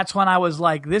attention. And that's when I was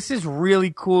like, this is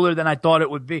really cooler than I thought it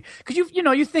would be. Because,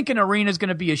 you think an arena is going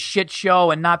to be a shit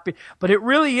show and not be. But it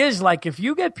really is. Like, if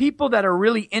you get people that are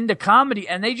really into comedy,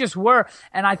 and they just were.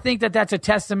 And I think that that's a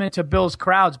testament to Bill's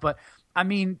crowds. But, I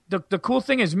mean, the cool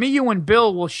thing is me, you, and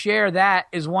Bill will share that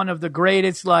as one of the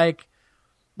greatest, like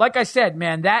I said,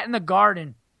 man, that in the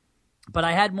Garden. But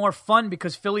I had more fun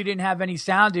because Philly didn't have any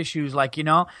sound issues. Like,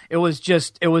 it was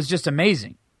just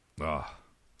amazing. Oh,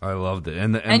 I loved it.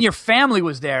 And your family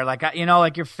was there. Like,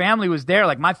 like your family was there.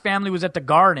 Like my family was at the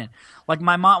Garden. Like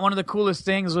my mom, one of the coolest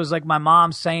things was like my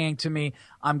mom saying to me,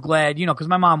 I'm glad, because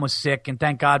my mom was sick and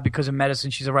thank God because of medicine,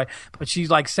 she's all right. But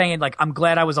she's like saying like, I'm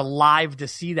glad I was alive to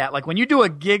see that. Like when you do a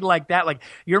gig like that, like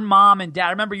your mom and dad,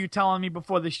 I remember you telling me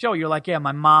before the show, you're like, yeah,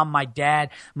 my mom, my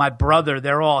dad, my brother,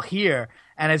 they're all here.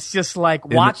 And it's just like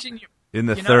watching you. In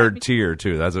the third tier,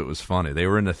 too. That's what was funny. They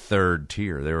were in the third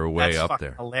tier. They were way up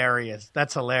there. Hilarious.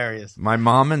 That's hilarious. My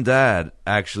mom and dad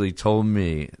actually told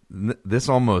me, this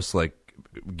almost like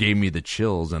gave me the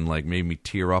chills and like made me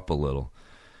tear up a little.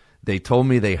 They told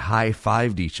me they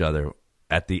high-fived each other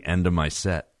at the end of my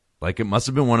set. Like it must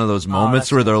have been one of those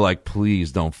moments where they're like,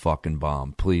 please don't fucking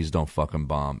bomb. Please don't fucking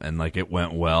bomb. And like it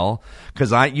went well.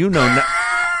 Because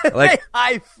like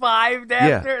high-fived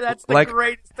after? Yeah, that's the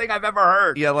greatest thing I've ever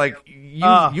heard. Yeah, like,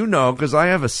 because I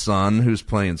have a son who's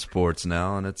playing sports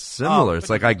now, and it's similar.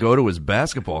 It's like I go to his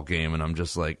basketball game, and I'm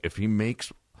just like, if he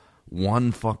makes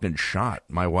one fucking shot,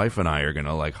 my wife and I are going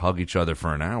to, like, hug each other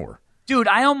for an hour. Dude,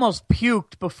 I almost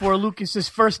puked before Lucas's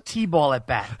first T-ball at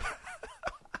bat.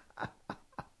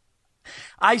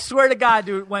 I swear to God,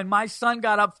 dude, when my son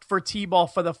got up for T-ball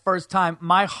for the first time,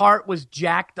 my heart was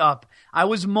jacked up. I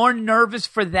was more nervous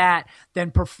for that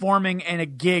than performing in a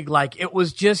gig. Like it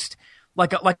was just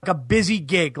like a busy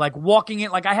gig. Like walking in,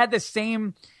 like I had the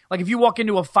same. Like if you walk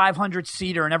into a 500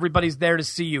 seater and everybody's there to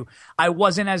see you, I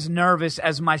wasn't as nervous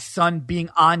as my son being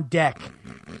on deck.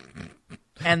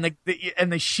 And the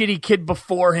shitty kid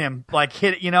before him like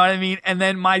hit it, you know what I mean? And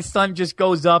then my son just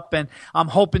goes up and I'm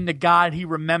hoping to God he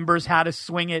remembers how to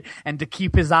swing it and to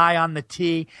keep his eye on the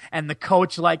tee. And the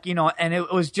coach and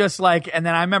it was just like, and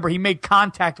then I remember he made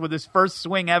contact with his first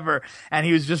swing ever and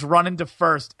he was just running to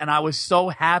first. And I was so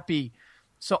happy.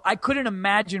 So I couldn't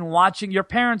imagine watching your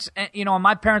parents, and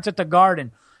my parents at the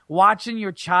Garden, watching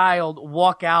your child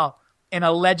walk out in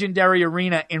a legendary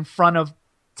arena in front of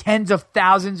tens of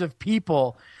thousands of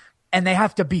people and they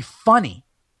have to be funny.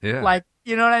 Yeah. Like,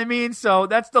 you know what I mean? So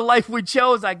that's the life we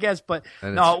chose, I guess. But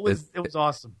no, it was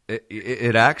awesome.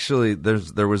 It actually,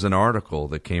 there was an article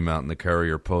that came out in the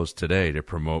Courier Post today to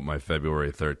promote my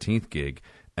February 13th gig,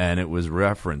 and it was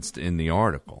referenced in the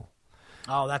article.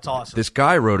 Oh, that's awesome. This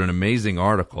guy wrote an amazing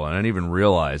article, and I didn't even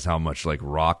realize how much like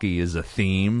Rocky is a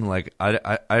theme. Like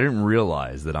I didn't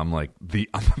realize that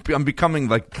I'm becoming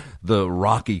like the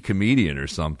Rocky comedian or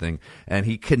something. And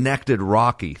he connected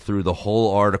Rocky through the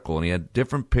whole article, and he had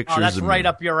different pictures. Oh, that's of right me.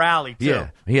 Up your alley too.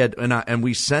 Yeah, he had, and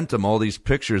we sent him all these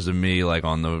pictures of me like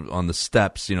on the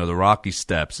steps, the Rocky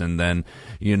steps, and then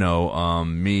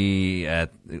me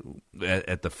at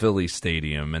the Philly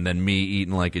Stadium, and then me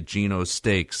eating like a Geno's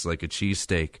Steaks, like a cheesesteak,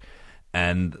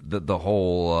 and the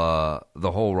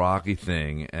whole Rocky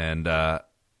thing, and I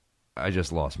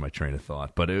just lost my train of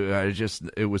thought. But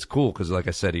it was cool because, like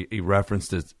I said, he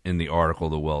referenced it in the article,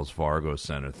 the Wells Fargo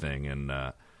Center thing, and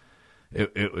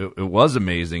it was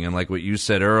amazing. And like what you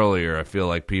said earlier, I feel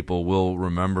like people will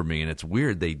remember me, and it's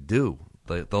weird they do.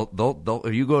 They'll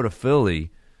if you go to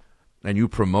Philly and you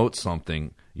promote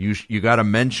something, you got to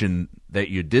mention that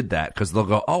you did that because they'll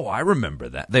go, oh, I remember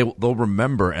that. They'll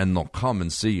remember and they'll come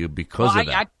and see you because of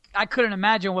that. I couldn't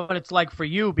imagine what it's like for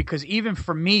you because even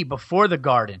for me before the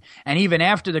Garden and even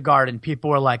after the Garden, people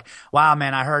were like, wow,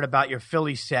 man, I heard about your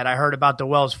Philly set. I heard about the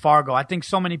Wells Fargo. I think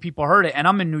so many people heard it. And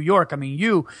I'm in New York. I mean,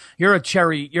 you're a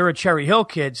Cherry Hill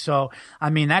kid. So, I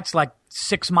mean, that's like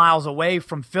 6 miles away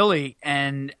from Philly.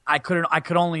 And I could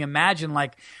only imagine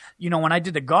like, when I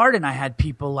did the Garden, I had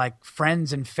people like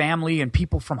friends and family and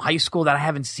people from high school that I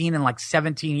haven't seen in like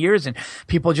 17 years. And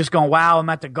people just going, wow, I'm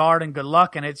at the Garden. Good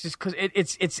luck. And it's just because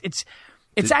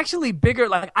it's actually bigger.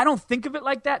 Like, I don't think of it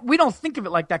like that. We don't think of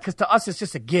it like that because to us, it's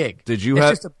just a gig. It's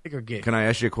just a bigger gig. Can I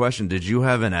ask you a question? Did you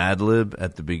have an ad lib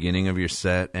at the beginning of your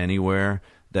set anywhere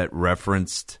that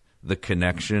referenced the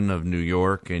connection of New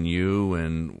York and you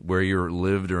and where you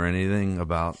lived or anything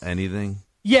about anything?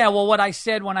 Yeah, well, what I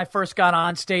said when I first got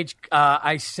on stage,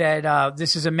 I said,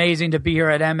 this is amazing to be here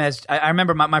at MS. I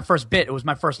remember my first bit. It was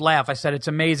my first laugh. I said, it's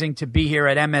amazing to be here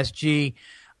at MSG.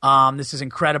 This is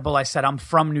incredible. I said, I'm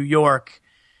from New York.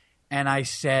 And I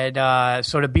said,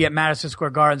 so to be at Madison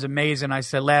Square Garden is amazing. I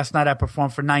said, last night I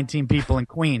performed for 19 people in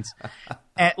Queens,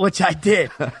 which I did.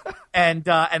 And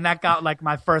that got like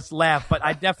my first laugh. But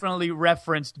I definitely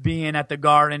referenced being at the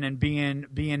Garden and being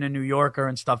a New Yorker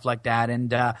and stuff like that.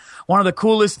 And one of the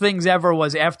coolest things ever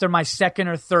was after my second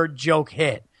or third joke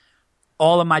hit,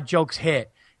 all of my jokes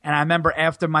hit. And I remember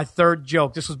after my third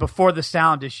joke, this was before the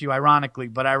sound issue, ironically,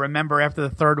 but I remember after the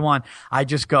third one, I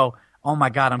just go, oh my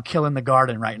God, I'm killing the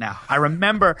Garden right now. I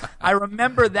remember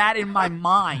that in my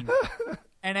mind.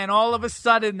 And then all of a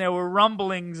sudden there were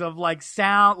rumblings of like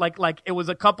sound, like it was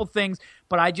a couple things,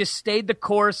 but I just stayed the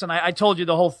course, and I told you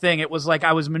the whole thing. It was like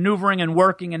I was maneuvering and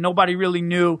working and nobody really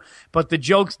knew, but the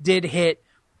jokes did hit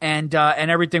and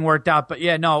everything worked out. But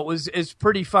yeah, no, it's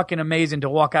pretty fucking amazing to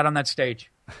walk out on that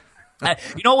stage.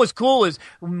 You know what was cool is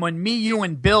when me, you,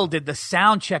 and Bill did the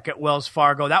sound check at Wells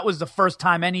Fargo. That was the first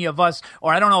time any of us,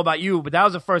 or I don't know about you, but that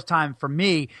was the first time for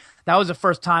me. That was the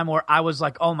first time where I was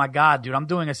like, oh my God, dude, I'm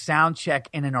doing a sound check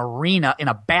in an arena, in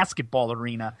a basketball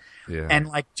arena. Yeah. And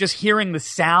like just hearing the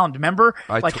sound, remember?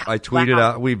 I tweeted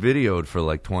out, we videoed for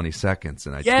like 20 seconds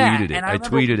and I tweeted it. I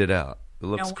tweeted it out. It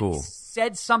looks cool.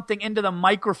 Said something into the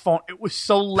microphone. It was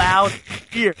so loud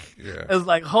here. Yeah. It was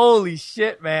like, holy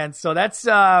shit, man. So that's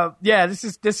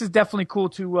this is definitely cool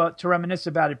to reminisce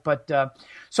about it. But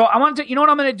so I wanted to, you know what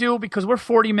I'm going to do, because we're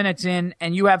 40 minutes in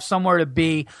and you have somewhere to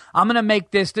be. I'm going to make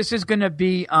this is going to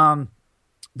be I'm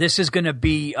going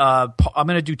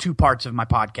to do 2 parts of my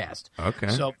podcast. Okay.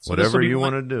 So whatever you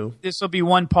want to do. This will be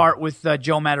one part with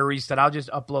Joe MATARESE that I'll just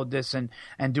upload this and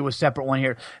do a separate one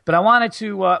here. But I wanted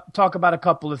to talk about a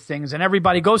couple of things. And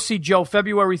everybody go see Joe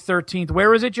February 13th.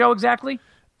 Where is it, Joe, exactly?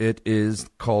 It is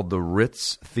called the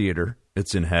Ritz Theater.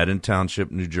 It's in Haddon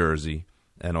Township, New Jersey.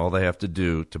 And all they have to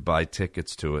do to buy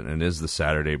tickets to it, and it is the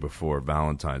Saturday before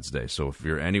Valentine's Day. So if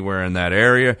you're anywhere in that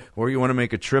area, or you want to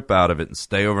make a trip out of it and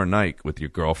stay overnight with your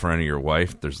girlfriend or your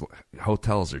wife,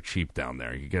 hotels are cheap down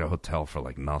there. You get a hotel for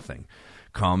like nothing.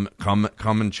 Come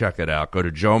and check it out. Go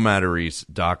to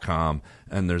joematarese.com,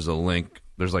 and there's a link.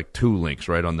 There's like 2 links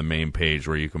right on the main page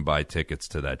where you can buy tickets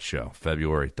to that show,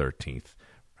 February 13th,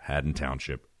 Haddon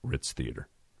Township, Ritz Theater.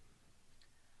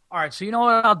 All right, so you know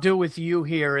what I'll do with you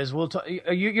here is we'll talk.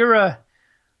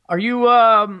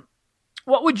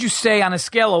 What would you say on a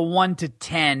scale of 1 to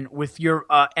 10 with your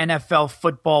NFL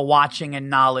football watching and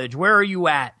knowledge? Where are you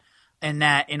at in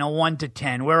a 1 to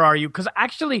 10? Where are you? Because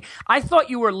actually, I thought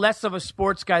you were less of a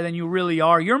sports guy than you really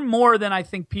are. You're more than I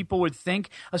think people would think,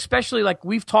 especially like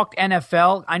we've talked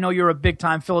NFL. I know you're a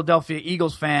big-time Philadelphia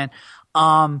Eagles fan.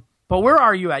 But where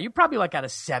are you at? You're probably like at a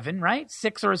 7, right?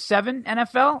 6 or a 7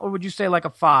 NFL? Or would you say like a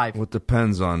 5? Well, it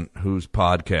depends on whose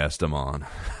podcast I'm on.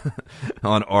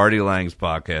 On Artie Lang's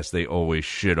podcast, they always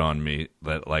shit on me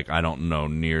that like I don't know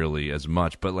nearly as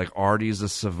much. But like Artie's a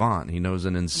savant. He knows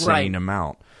an insane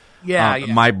amount. Yeah,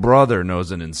 My brother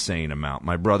knows an insane amount.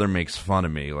 My brother makes fun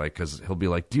of me like because he'll be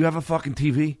like, do you have a fucking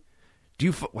TV?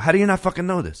 How do you not fucking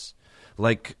know this?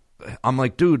 Like... I'm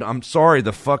like, dude, I'm sorry,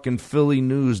 the fucking Philly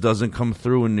news doesn't come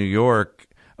through in New York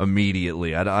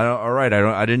immediately.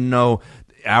 I didn't know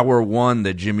hour 1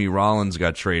 that Jimmy Rollins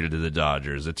got traded to the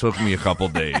Dodgers. It took me a couple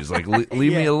days. Like,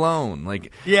 leave me alone.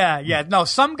 Like, yeah. No,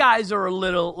 some guys are a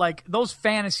little like those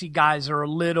fantasy guys are a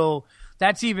little.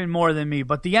 That's even more than me.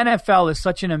 But the NFL is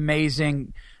such an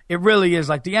amazing. It really is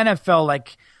like the NFL,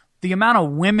 like. The amount of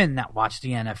women that watch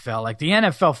the NFL, like the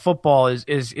NFL football is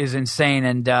insane.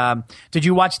 And did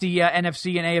you watch the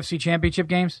NFC and AFC championship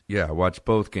games? Yeah, I watched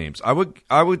both games.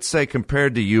 I would say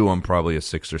compared to you, I'm probably a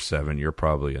 6 or 7. You're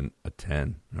probably a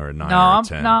 10 or a 9 or a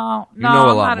 10. You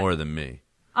know a lot more than me.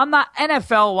 I'm not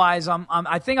NFL wise.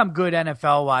 I think I'm good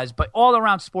NFL wise, but all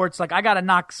around sports, like I got to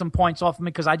knock some points off of me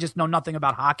because I just know nothing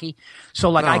about hockey. So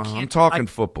like I can't. I'm talking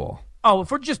football. Oh,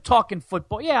 if we're just talking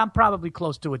football, yeah, I'm probably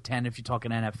close to a 10 if you're talking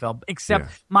NFL,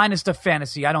 except minus the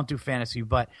fantasy. I don't do fantasy,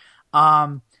 but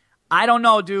I don't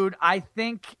know, dude. I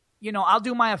think, I'll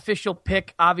do my official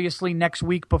pick, obviously, next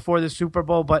week before the Super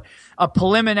Bowl, but a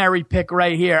preliminary pick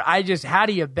right here. How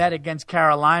do you bet against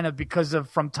Carolina because of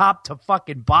from top to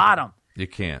fucking bottom? You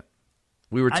can't.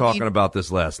 We were talking about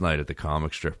this last night at the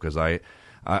comic strip because I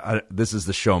this is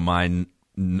the show, my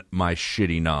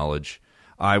shitty knowledge.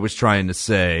 I was trying to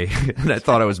say, and I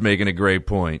thought I was making a great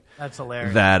point. That's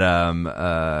hilarious.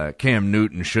 That Cam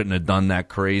Newton shouldn't have done that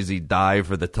crazy dive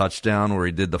for the touchdown where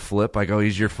he did the flip. I go,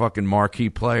 he's your fucking marquee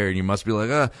player, and you must be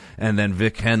like, And then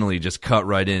Vic Henley just cut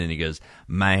right in, and he goes,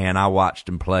 man, I watched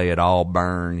him play at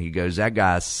Auburn. He goes, that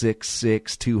guy's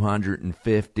 6'6",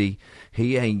 250.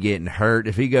 He ain't getting hurt.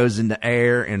 If he goes in the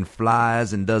air and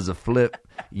flies and does a flip,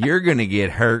 you're going to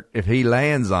get hurt if he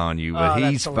lands on you, but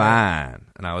he's fine.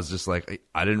 And I was just like,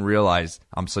 I didn't realize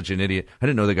I'm such an idiot. I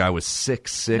didn't know the guy was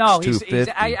 6'6",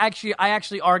 250. I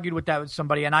actually argued with that with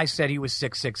somebody, and I said he was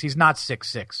 6'6". He's not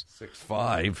 6'6".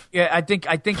 6'5". Yeah, I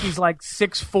think he's like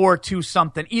 6'4", 2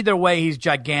 something. Either way, he's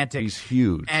gigantic. He's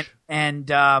huge.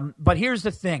 But here's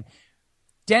the thing.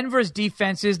 Denver's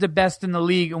defense is the best in the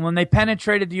league, and when they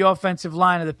penetrated the offensive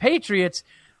line of the Patriots,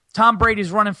 Tom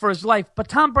Brady's running for his life, but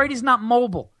Tom Brady's not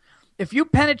mobile. if you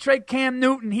penetrate Cam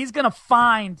Newton, he's going to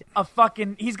find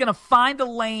a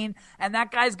lane, and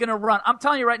that guy's going to run. I'm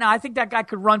telling you right now, I think that guy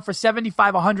could run for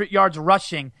 75, 100 yards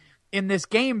rushing in this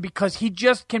game because he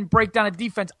just can break down a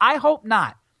defense. I hope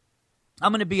not.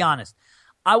 I'm going to be honest.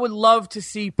 I would love to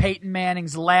see Peyton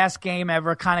Manning's last game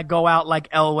ever kind of go out like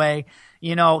Elway.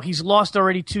 You know, he's lost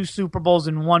already 2 Super Bowls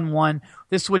and won 1.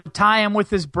 This would tie him with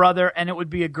his brother, and it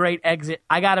would be a great exit.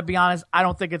 I got to be honest, I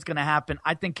don't think it's going to happen.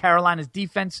 I think Carolina's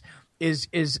defense is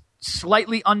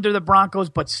slightly under the Broncos,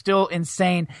 but still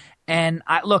insane. And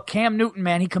look, Cam Newton,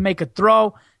 man, he can make a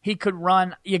throw. He could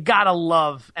run. You got to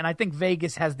love. And I think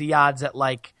Vegas has the odds at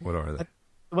like – what are they?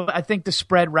 I think the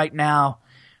spread right now –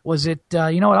 was it?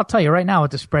 You know what? I'll tell you right now what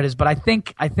the spread is, but I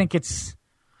think it's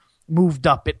moved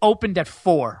up. It opened at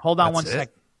 4. Hold on one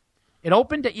sec. It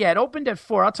opened at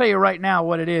 4. I'll tell you right now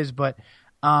what it is, but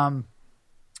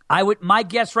my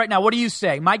guess right now. What do you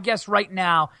say? My guess right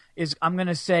now is I'm going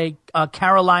to say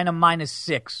Carolina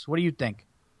 -6. What do you think?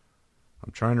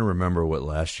 I'm trying to remember what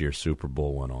last year's Super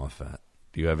Bowl went off at.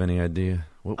 Do you have any idea?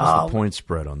 What was the point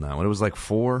spread on that one? It was like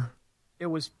 4. It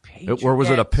was Patriots. Or was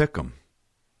it a pick'em?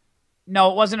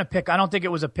 No, it wasn't a pick. I don't think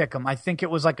it was a pick'em. I think it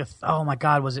was like oh my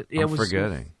God, was it? I'm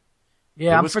forgetting.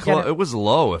 Yeah, I'm forgetting. It was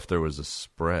low if there was a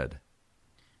spread.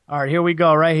 All right, here we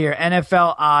go. Right here,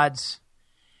 NFL odds.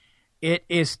 It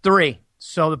is 3.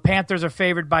 So the Panthers are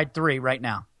favored by 3 right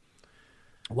now.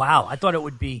 Wow, I thought it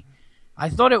would be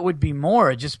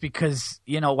more just because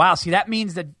wow. See, that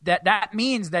means that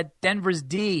means that Denver's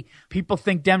D. People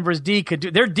think Denver's D could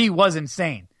do. Their D was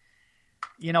insane.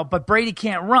 But Brady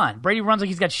can't run. Brady runs like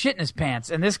he's got shit in his pants,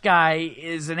 and this guy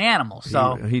is an animal.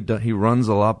 So he runs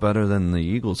a lot better than the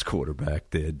Eagles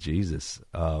quarterback did. Jesus,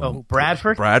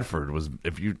 Bradford. Bradford was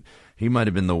he might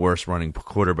have been the worst running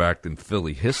quarterback in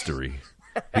Philly history.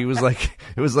 It was like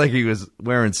he was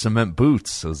wearing cement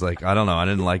boots. It was like I don't know. I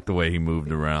didn't like the way he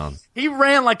moved around. He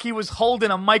ran like he was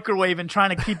holding a microwave and trying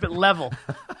to keep it level.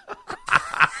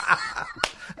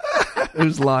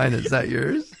 Whose line is that?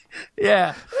 Yours?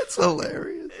 Yeah. That's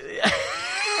hilarious.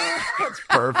 That's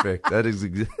perfect.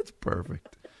 That's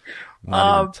perfect. I'm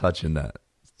not even touching that.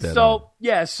 So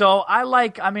I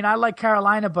like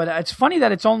Carolina, but it's funny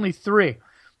that it's only 3.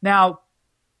 Now,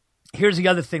 here's the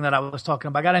other thing that I was talking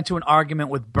about. I got into an argument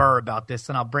with Burr about this,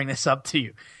 and I'll bring this up to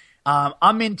you.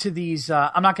 I'm into these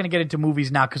I'm not going to get into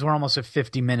movies now because we're almost at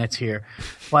 50 minutes here.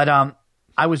 But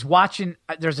I was watching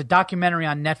 – there's a documentary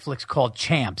on Netflix called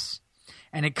Champs.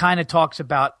 And it kind of talks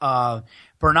about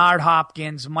Bernard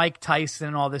Hopkins, Mike Tyson,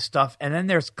 and all this stuff. And then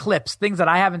there's clips, things that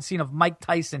I haven't seen of Mike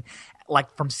Tyson,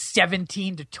 like from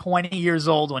 17 to 20 years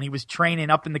old when he was training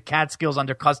up in the Catskills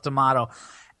under Customato.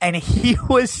 And he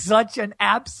was such an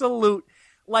absolute,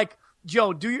 like,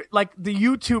 Joe, do you like the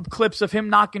YouTube clips of him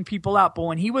knocking people out? But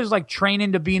when he was like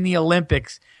training to be in the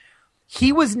Olympics,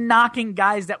 he was knocking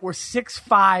guys that were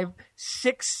 6'5",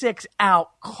 6'6"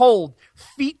 out, cold,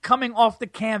 feet coming off the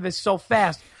canvas so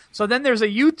fast. So then there's a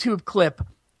YouTube clip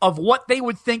of what they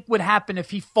would think would happen if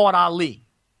he fought Ali,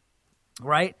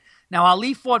 right? Now,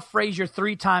 Ali fought Frazier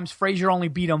 3 times. Frazier only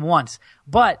beat him once.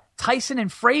 But Tyson and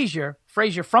Frazier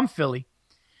from Philly,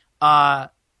 they're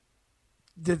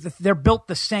built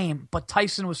the same, but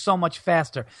Tyson was so much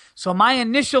faster. So my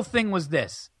initial thing was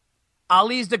this.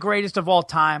 Ali's the greatest of all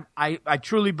time. I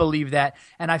truly believe that.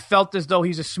 And I felt as though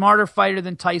he's a smarter fighter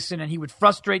than Tyson, and he would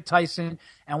frustrate Tyson.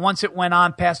 And once it went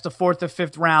on past the 4th or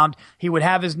 5th round, he would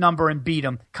have his number and beat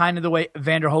him, kind of the way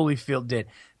Evander Holyfield did.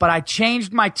 But I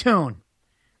changed my tune.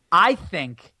 I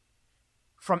think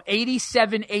from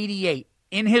 87, 88,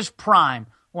 in his prime,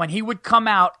 when he would come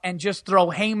out and just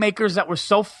throw haymakers that were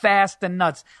so fast and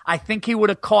nuts, I think he would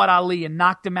have caught Ali and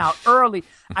knocked him out early.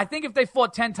 I think if they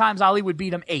fought 10 times, Ali would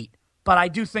beat him 8. But I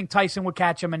do think Tyson would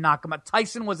catch him and knock him out.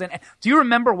 Tyson was do you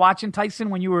remember watching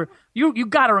Tyson when you were you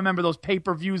got to remember those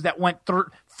pay-per-views that went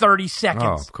 30 seconds?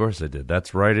 Oh, of course I did.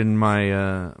 That's right in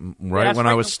my when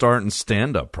I was starting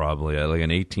stand-up, probably like an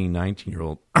 18,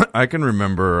 19-year-old. I can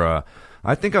remember.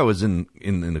 I think I was in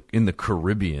the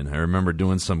Caribbean. I remember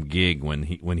doing some gig when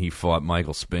he fought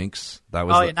Michael Spinks. That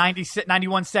was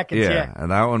 91 seconds. Yeah,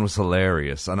 and that one was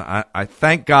hilarious. And I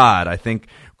thank God. I think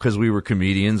because we were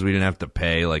comedians, we didn't have to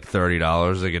pay like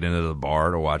 $30 to get into the bar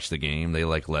to watch the game. They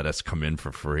like let us come in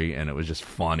for free, and it was just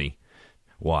funny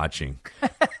watching.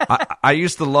 I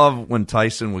used to love when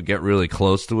Tyson would get really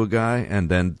close to a guy and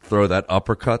then throw that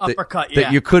uppercut that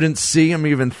you couldn't see him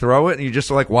even throw it, and you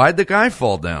just like, why'd the guy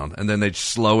fall down? And then they'd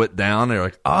slow it down. They're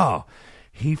like, oh,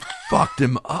 he fucked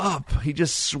him up. He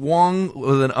just swung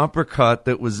with an uppercut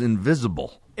that was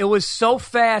invisible. It was so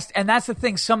fast, and that's the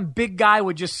thing. Some big guy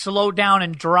would just slow down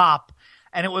and drop,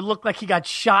 and it would look like he got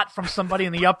shot from somebody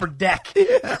in the upper deck.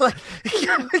 Like,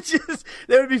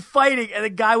 they would be fighting, and the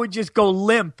guy would just go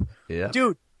limp. Yeah.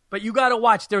 Dude, but you got to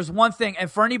watch. There's one thing,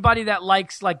 and for anybody that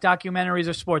likes like documentaries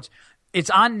or sports, it's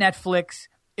on Netflix.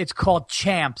 It's called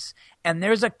Champs, and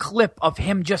there's a clip of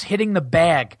him just hitting the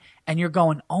bag, and you're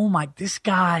going, oh my, this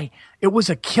guy, it was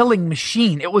a killing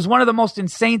machine. It was one of the most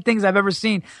insane things I've ever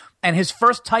seen. And his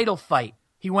first title fight,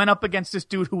 he went up against this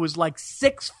dude who was like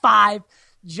 6'5",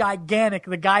 gigantic.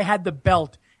 The guy had the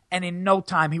belt, and in no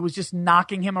time, he was just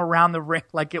knocking him around the ring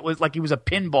like it was like he was a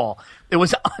pinball. It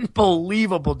was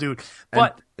unbelievable, dude.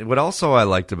 But and what also I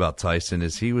liked about Tyson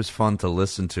is he was fun to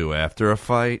listen to after a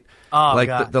fight. Oh, like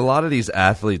God. A lot of these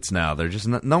athletes now, they're just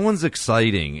no one's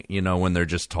exciting, you know, when they're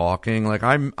just talking. Like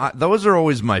those are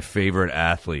always my favorite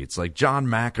athletes. Like John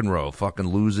McEnroe, fucking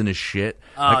losing his shit.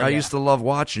 I used to love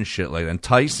watching shit like that. And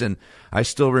Tyson, I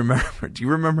still remember. Do you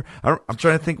remember? I'm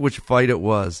trying to think which fight it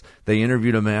was. They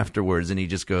interviewed him afterwards, and he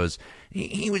just goes,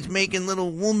 he was making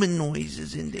little woman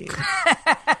noises in there.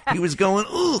 He was going,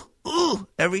 ooh, ooh,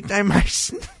 every time I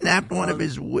snapped one of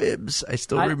his ribs. I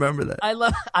still remember that.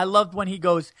 I loved when he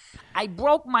goes, I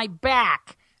broke my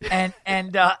back. And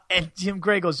Jim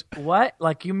Gray goes, what?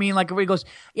 Like, you mean like, he goes,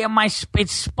 yeah,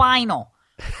 it's spinal.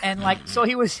 And like, so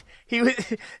he was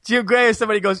Jim Gray or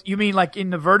somebody goes, you mean like in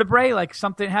the vertebrae? Like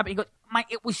something happened? He goes,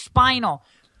 it was spinal.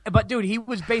 But dude, he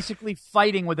was basically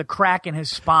fighting with a crack in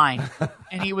his spine,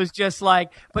 and he was just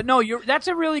like. But no, that's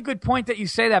a really good point that you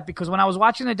say that, because when I was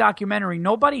watching the documentary,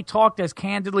 nobody talked as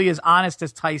candidly, as honest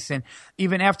as Tyson.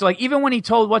 Even after, like, even when he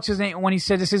told what's his name, when he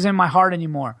said this isn't in my heart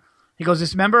anymore. He goes,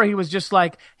 this, remember, he was just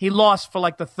like, he lost for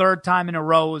like the third time in a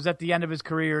row. It was at the end of his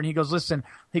career. And he goes, listen,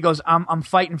 he goes, I'm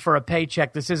fighting for a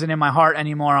paycheck. This isn't in my heart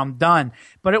anymore. I'm done.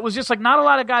 But it was just like, not a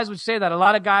lot of guys would say that. A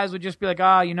lot of guys would just be like,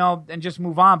 you know, and just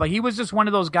move on. But he was just one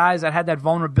of those guys that had that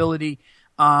vulnerability.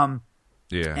 Yeah.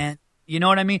 And you know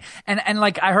what I mean? And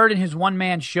like I heard in his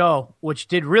one-man show, which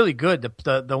did really good,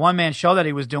 the one-man show that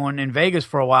he was doing in Vegas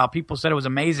for a while, people said it was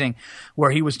amazing, where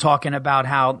he was talking about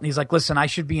how he's like, listen, I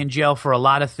should be in jail for a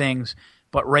lot of things,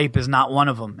 but rape is not one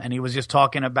of them. And he was just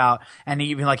talking about, and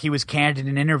even like he was candid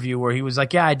in an interview where he was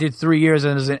like, yeah, I did 3 years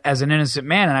as an innocent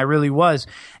man, and I really was.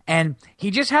 And he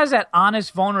just has that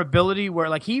honest vulnerability where,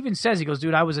 like, he even says, he goes,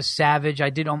 dude, I was a savage. I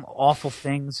did awful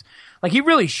things. Like, he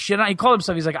really shit on, he called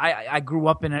himself, he's like, I grew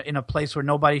up in a place where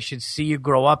nobody should see you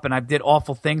grow up, and I did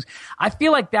awful things. I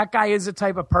feel like that guy is the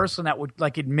type of person that would,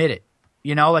 like, admit it.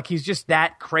 You know, like, he's just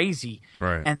that crazy.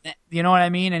 Right. And you know what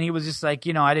I mean? And he was just like,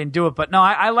 you know, I didn't do it. But no,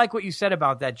 I like what you said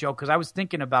about that, Joe, because I was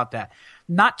thinking about that.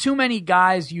 Not too many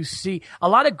guys you see. A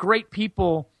lot of great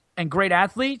people and great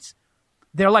athletes,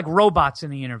 they're like robots in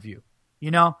the interview.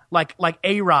 You know, like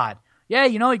A-Rod. Yeah,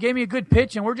 you know, he gave me a good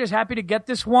pitch, and we're just happy to get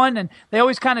this one. And they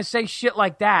always kind of say shit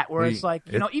like that, where it's like,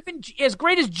 you know, even as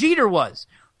great as Jeter was,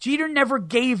 Jeter never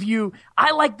gave you – I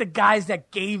like the guys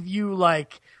that gave you,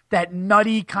 like – that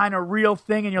nutty kind of real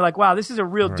thing, and you're like, wow, this is a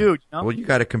real dude. You know? Well, you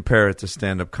got to compare it to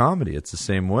stand-up comedy. It's the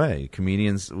same way.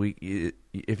 Comedians,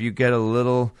 if you get a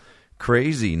little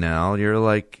crazy now, you're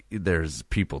like, there's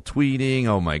people tweeting,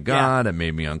 oh my God, it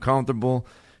made me uncomfortable.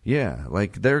 Yeah,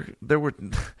 like there were.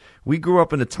 We grew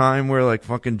up in a time where, like,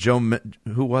 fucking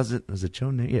who was it? Was it Joe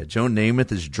Namath? Yeah, Joe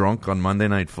Namath is drunk on Monday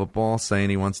Night Football saying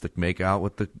he wants to make out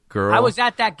with the girl. I was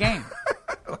at that game.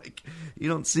 Like, you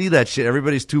don't see that shit.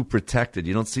 Everybody's too protected.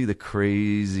 You don't see the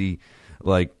crazy,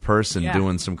 like, person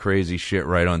doing some crazy shit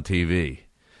right on TV.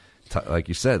 Like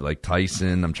you said, like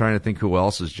Tyson. I'm trying to think who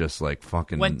else is just like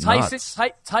fucking nuts.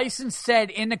 Tyson said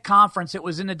in the conference, it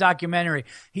was in the documentary,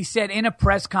 he said in a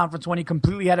press conference when he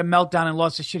completely had a meltdown and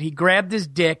lost his shit, he grabbed his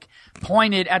dick,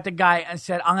 pointed at the guy, and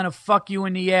said, I'm going to fuck you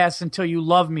in the ass until you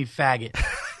love me, faggot.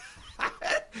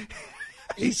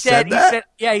 He said,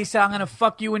 I'm going to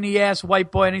fuck you in the ass,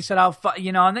 white boy. And he said, I'll fuck,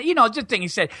 you know, and, you know, just thing he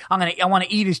said, I want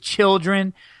to eat his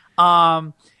children.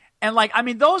 And, like, I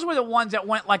mean, those were the ones that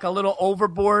went, like, a little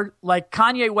overboard. Like,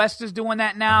 Kanye West is doing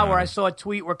that now, where I saw a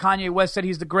tweet where Kanye West said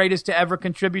he's the greatest to ever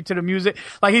contribute to the music.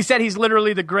 Like, he said he's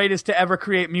literally the greatest to ever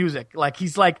create music. Like,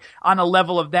 he's, like, on a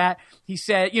level of that. He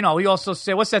said, you know, he also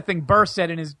said, what's that thing Burr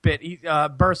said in his bit?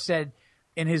 Burr said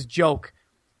in his joke,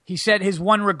 he said his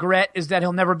one regret is that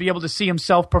he'll never be able to see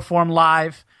himself perform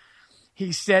live.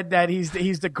 He said that he's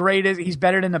the greatest. He's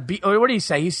better than the beat. What did he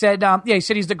say? He said, he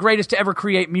said he's the greatest to ever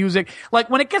create music. Like,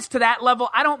 when it gets to that level,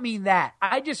 I don't mean that.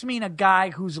 I just mean a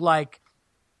guy who's like,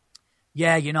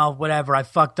 yeah, you know, whatever. I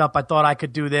fucked up. I thought I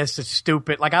could do this. It's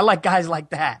stupid. Like, I like guys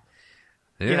like that.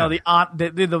 Yeah. You know,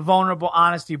 the vulnerable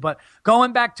honesty. But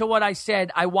going back to what I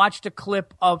said, I watched a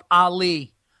clip of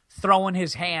Ali throwing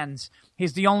his hands.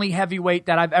 He's the only heavyweight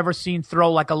that I've ever seen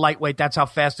throw like a lightweight. That's how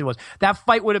fast he was. That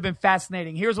fight would have been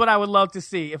fascinating. Here's what I would love to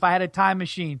see if I had a time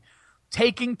machine.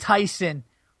 Taking Tyson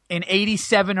in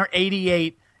 87 or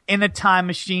 88 in a time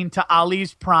machine to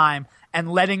Ali's prime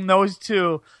and letting those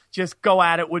two just go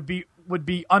at it would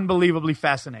be unbelievably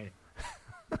fascinating.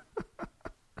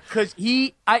 Because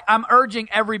I'm urging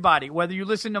everybody, whether you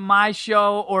listen to my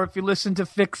show or if you listen to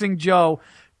Fixing Joe,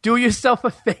 do yourself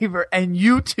a favor and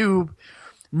YouTube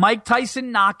Mike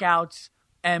Tyson knockouts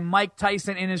and Mike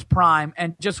Tyson in his prime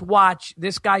and just watch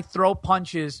this guy throw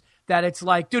punches that it's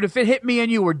like, dude, if it hit me and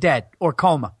you, we're dead or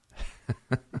coma.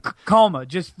 Coma,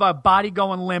 just body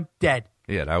going limp, dead.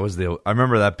 Yeah, I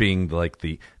remember that being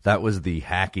that was the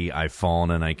hacky I've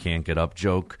fallen and I can't get up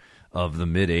joke of the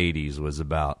mid 80s was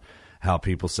about how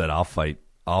people said, I'll fight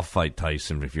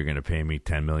Tyson if you're going to pay me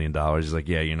 $10 million. He's like,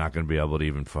 yeah, you're not going to be able to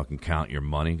even fucking count your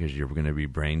money because you're going to be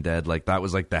brain dead. Like, that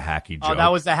was like the hacky joke. Oh,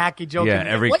 that was the hacky joke. Yeah,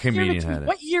 every comedian had it.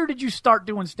 What year did you start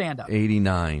doing stand-up?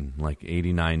 89, like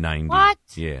 89, 90. What?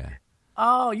 Yeah.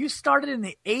 Oh, you started in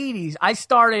the 80s. I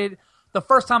started... The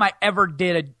first time I ever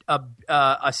did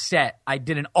a set, I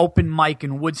did an open mic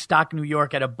in Woodstock, New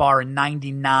York at a bar in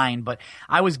 99, but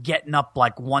I was getting up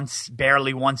like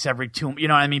barely once every 2, you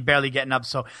know what I mean? Barely getting up.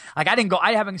 So like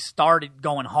I haven't started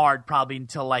going hard probably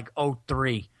until like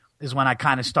 03 is when I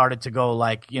kind of started to go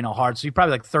like, hard. So you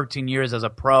probably like 13 years as a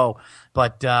pro.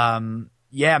 But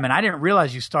yeah, man, I didn't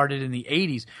realize you started in the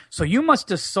 80s. So you must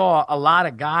have saw a lot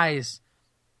of guys.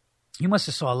 You must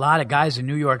have saw a lot of guys in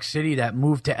New York City that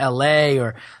moved to L.A.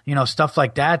 or stuff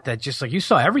like that. That just like you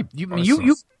saw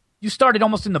you started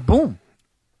almost in the boom.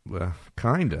 Well,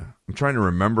 kinda. I'm trying to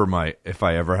remember if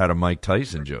I ever had a Mike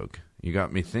Tyson joke. You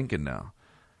got me thinking now.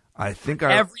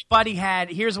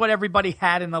 Here's what everybody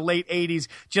had in the late 80s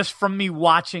just from me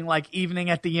watching like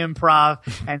Evening at the Improv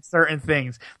and certain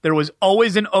things. There was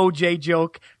always an OJ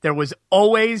joke. There was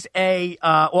always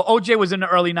OJ was in the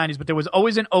early 90s, but there was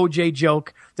always an OJ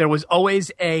joke. There was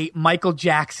always a Michael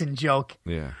Jackson joke.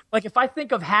 Yeah. Like if I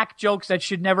think of hack jokes that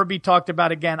should never be talked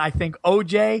about again, I think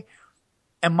OJ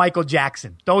and Michael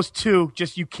Jackson. Those two,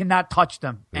 just you cannot touch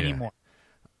them anymore.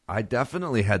 I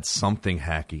definitely had something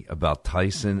hacky about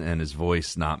Tyson and his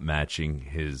voice not matching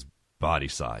his body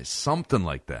size. Something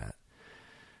like that.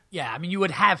 Yeah, I mean, you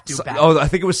would have to. I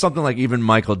think it was something like even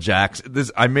Michael Jackson.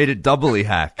 I made it doubly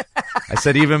hack. I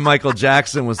said even Michael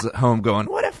Jackson was at home going,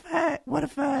 what a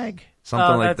fag.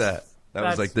 Something like that. That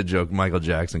was like the joke. Michael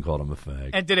Jackson called him a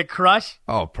fag. And did it crush?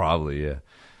 Oh, probably, yeah.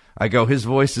 I go, his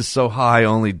voice is so high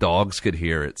only dogs could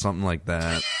hear it. Something like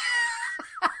that.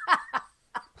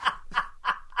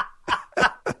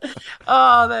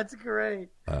 Oh, that's great.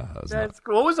 That's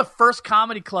cool. What was the first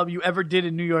comedy club you ever did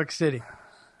in New York City?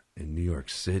 In New York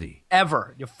City?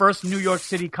 Ever. Your first New York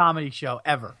City comedy show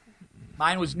ever.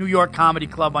 Mine was New York Comedy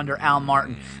Club under Al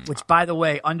Martin, which, by the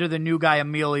way, under the new guy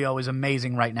Emilio is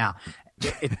amazing right now.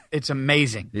 It's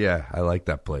amazing. Yeah, I like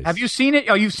that place. Have you seen it?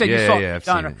 Oh, you said you saw it. Yeah, I've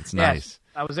seen it. It's nice. Yes.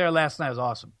 I was there last night. It was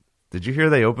awesome. Did you hear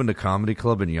they opened a comedy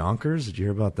club in Yonkers? Did you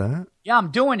hear about that? Yeah,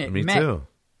 I'm doing it. Me too.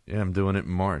 Yeah, I'm doing it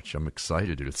in March. I'm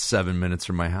excited, dude. It's 7 minutes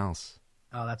from my house.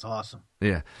 Oh, that's awesome.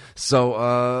 Yeah.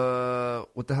 So,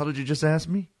 what the hell did you just ask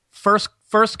me? First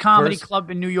comedy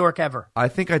club in New York ever. I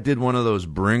think I did one of those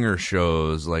bringer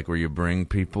shows, like where you bring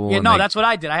people. Yeah, no, that's what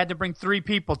I did. I had to bring 3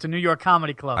 people to New York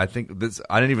Comedy Club. I think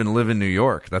I didn't even live in New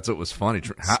York. That's what was funny.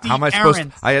 How am I supposed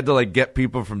to? I had to like get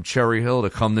people from Cherry Hill to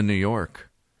come to New York.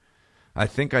 I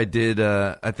think I did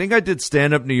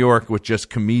stand up New York with just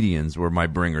comedians were my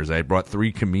bringers. I had brought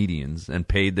 3 comedians and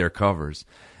paid their covers.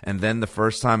 And then the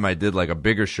first time I did like a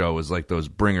bigger show was like those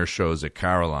bringer shows at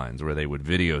Caroline's where they would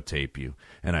videotape you.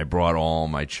 And I brought all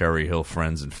my Cherry Hill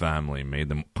friends and family, made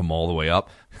them come all the way up.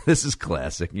 This is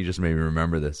classic. You just made me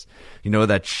remember this. You know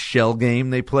that shell game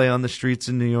they play on the streets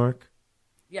in New York?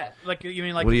 Yeah, like you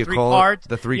mean like what do you three call cards? It?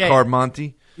 The 3-card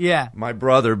Monty? Yeah. My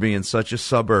brother, being such a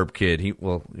suburb kid,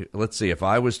 let's see, if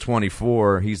I was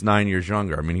 24, he's 9 years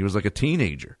younger. I mean, he was like a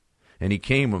teenager. And he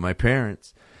came with my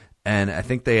parents. And I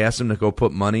think they asked him to go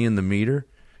put money in the meter.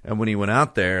 And when he went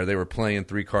out there, they were playing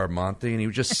 3-card Monty, and he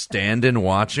was just standing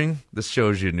watching. This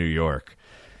shows you New York.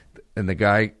 And the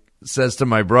guy says to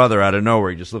my brother out of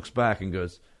nowhere, he just looks back and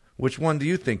goes, which one do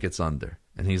you think it's under?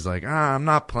 And he's like, I'm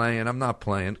not playing.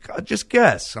 God, just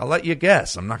guess. I'll let you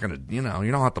guess. I'm not going to, you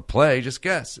don't have to play. Just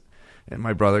guess. And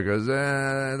my brother goes,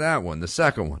 that one, the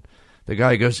second one. The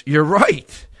guy goes, you're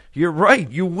right. You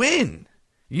win.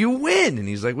 And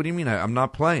he's like, what do you mean? I'm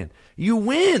not playing. You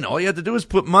win. All you have to do is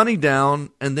put money down,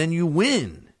 and then you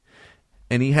win.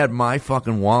 And he had my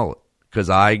fucking wallet because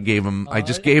I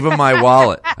just gave him my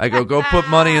wallet. I go put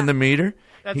money in the meter.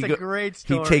 That's a great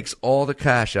story. He takes all the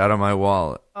cash out of my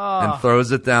wallet and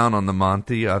throws it down on the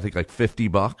Monty. I think like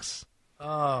 $50.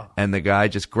 Oh. And the guy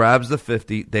just grabs the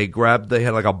 50. They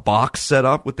had like a box set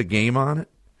up with the game on it.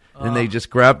 And they just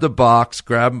grab the box,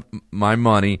 grab my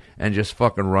money, and just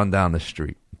fucking run down the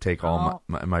street. Take all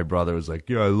my brother was like,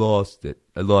 yeah, I lost it.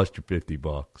 I lost your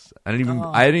 $50. I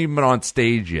hadn't even been on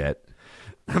stage yet.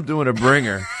 I'm doing a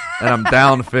bringer, and I'm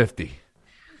down 50.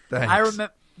 Thanks.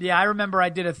 I remember I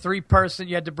did a 3-person.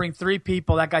 You had to bring 3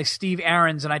 people. That guy Steve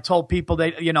Aarons, and I told people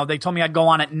they told me I'd go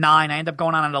on at 9. I ended up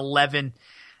going on at 11.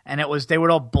 And they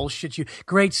would all bullshit you.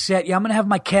 Great set. Yeah, I'm going to have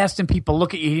my casting people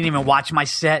look at you. He didn't even watch my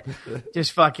set.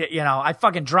 Just fuck it. I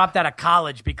fucking dropped out of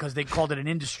college because they called it an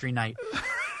industry night.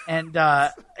 And,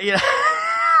 I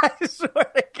swear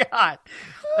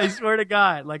to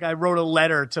God. Like, I wrote a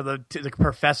letter to the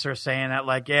professor saying that,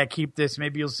 like, yeah, keep this.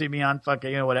 Maybe you'll see me on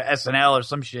fucking, SNL or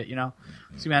some shit,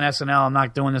 See me on SNL. I'm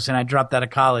not doing this. And I dropped out of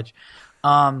college.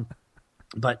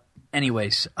 But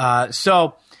anyways,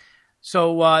 So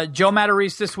Joe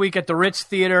Matarese this week at the Ritz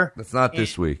Theater. That's not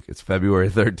this week. It's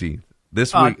February 13th.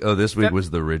 This week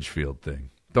was the Ridgefield thing.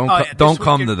 Don't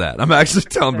come to that. I'm actually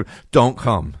telling you, don't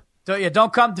come.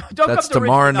 Don't come. That's come to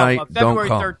tomorrow Ridgefield. night. February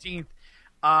don't come.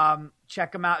 13th.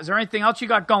 Check them out. Is there anything else you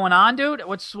got going on, dude?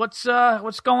 What's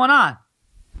going on?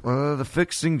 The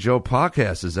Fixing Joe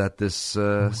podcast is at this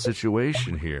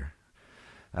situation here.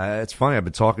 It's funny. I've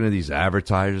been talking to these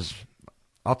advertisers.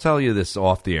 I'll tell you this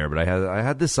off the air, but I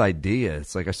had this idea.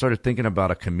 It's like I started thinking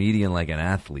about a comedian like an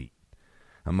athlete.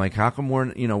 I'm like, how come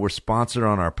we're sponsored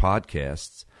on our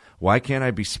podcasts? Why can't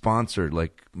I be sponsored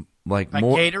like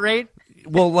more Gatorade?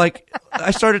 Well, like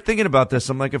I started thinking about this.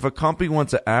 I'm like, if a company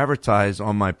wants to advertise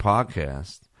on my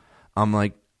podcast, I'm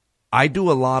like, I'm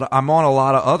on a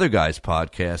lot of other guys'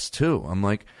 podcasts too. I'm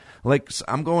like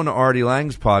I'm going to Artie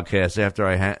Lang's podcast after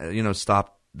I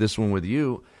stopped this one with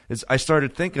you. I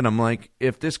started thinking, I'm like,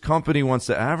 if this company wants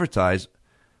to advertise,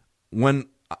 when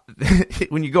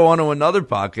you go onto another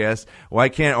podcast, why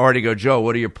can't Artie go, Joe,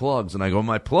 what are your plugs? And I go,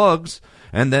 my plugs,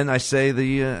 and then I say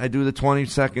I do the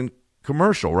 20-second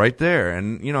commercial right there,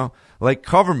 and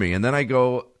cover me, and then I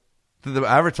go to the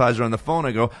advertiser on the phone.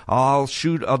 I go, I'll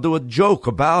do a joke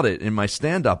about it in my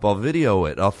stand-up. I'll video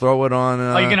it. I'll throw it on.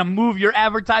 Are you gonna move your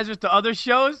advertisers to other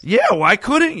shows? Yeah, why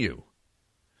couldn't you?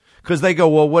 Because they go,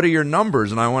 well, what are your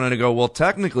numbers? And I wanted to go, well,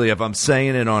 technically, if I'm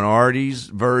saying it on Artie's,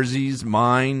 Verzi's,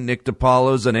 mine, Nick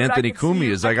DiPaolo's, and Anthony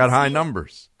Cumia's, I got high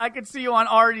numbers. I could see you on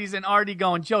Artie's and Artie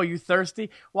going, Joe, you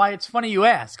thirsty? Why, it's funny you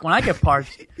ask. When I get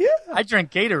parched, I drink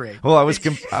Gatorade. Well, I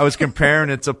was comparing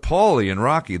it to Paulie and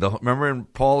Rocky. Remember in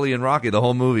Paulie and Rocky, the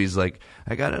whole movie's like,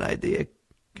 I got an idea.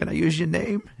 Can I use your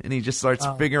name? And he just starts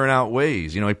figuring out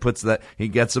ways. He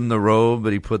gets him the robe,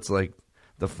 but he puts like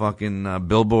the fucking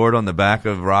billboard on the back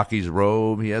of Rocky's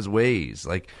robe. He has ways.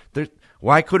 Like,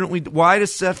 why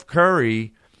does Seth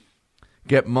Curry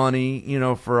get money,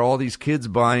 for all these kids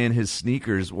buying his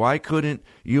sneakers? Why couldn't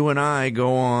you and I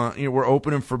go on, we're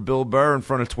opening for Bill Burr in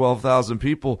front of 12,000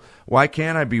 people. Why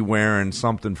can't I be wearing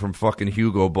something from fucking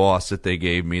Hugo Boss that they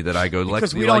gave me that I go, like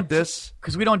this?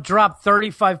 Because we don't drop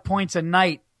 35 points a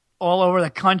night all over the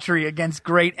country against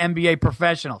great NBA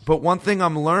professionals. But one thing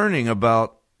I'm learning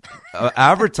about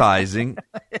advertising,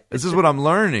 this is what I'm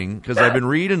learning because I've been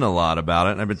reading a lot about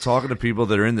it and I've been talking to people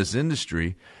that are in this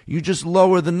industry. You just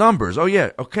lower the numbers. Oh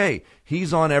yeah, okay,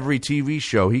 he's on every TV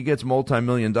show, he gets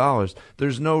multi-million dollars.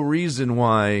 There's no reason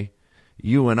why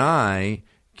you and I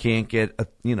can't get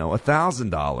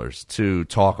 $1,000 to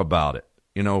talk about it,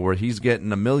 where he's getting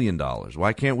 $1 million.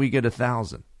 Why can't we get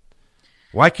 1,000?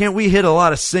 Why can't we hit a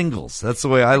lot of singles? That's the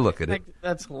way I look at it.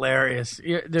 That's hilarious.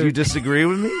 Do you disagree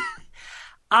with me?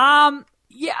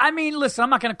 Yeah, I mean, listen, I'm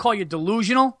not going to call you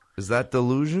delusional. Is that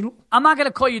delusional? I'm not going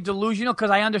to call you delusional because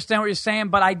I understand what you're saying,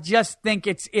 but I just think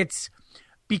it's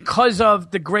because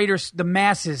of the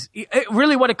masses.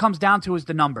 Really what it comes down to is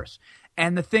the numbers.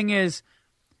 And the thing is,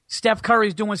 Steph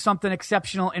Curry's doing something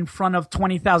exceptional in front of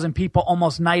 20,000 people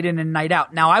almost night in and night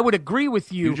out. Now, I would agree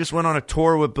with you. You just went on a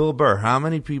tour with Bill Burr. How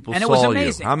many people saw you? And it was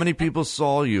amazing. How many people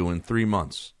saw you in 3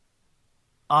 months?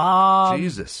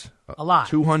 Jesus. A lot.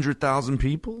 200,000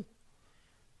 people?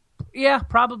 Yeah,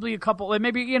 probably a couple.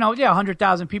 Maybe,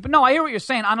 100,000 people. No, I hear what you're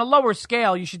saying. On a lower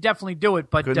scale, you should definitely do it.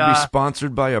 But couldn't be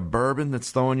sponsored by a bourbon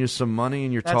that's throwing you some money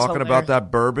and you're talking hilarious. About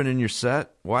that bourbon in your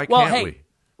set? Why can't we?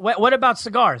 What about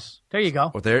cigars? There you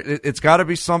go. Well, it's got to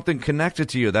be something connected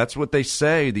to you. That's what they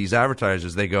say, these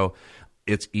advertisers. They go,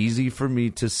 it's easy for me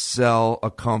to sell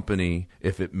a company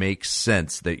if it makes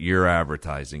sense that you're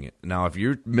advertising it. Now, if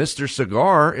you're Mr.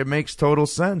 Cigar, it makes total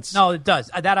sense. No, it does.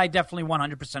 That I definitely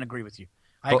 100% agree with you.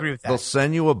 I agree with that. They'll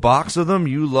send you a box of them.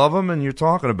 You love them, and you're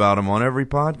talking about them on every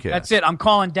podcast. That's it. I'm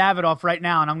calling Davidoff right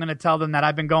now, and I'm going to tell them that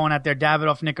I've been going at their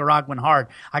Davidoff Nicaraguan hard.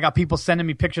 I got people sending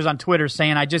me pictures on Twitter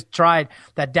saying, I just tried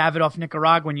that Davidoff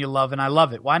Nicaraguan you love, and I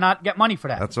love it. Why not get money for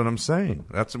that? That's what I'm saying.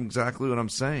 That's exactly what I'm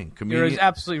saying. You're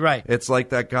absolutely right. It's like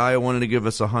that guy who wanted to give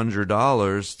us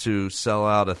 $100 to sell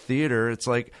out a theater. It's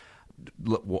like,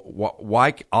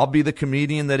 why? I'll be the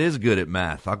comedian that is good at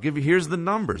math. I'll give you. Here's the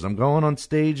numbers. I'm going on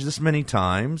stage this many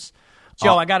times.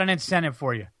 Joe, I got an incentive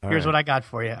for you. Here's what I got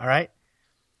for you. All right.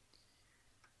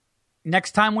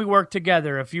 Next time we work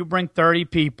together, if you bring 30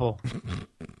 people,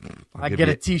 I get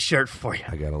a T-shirt for you.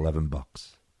 I got $11.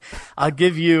 I'll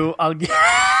give.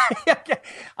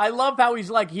 I love how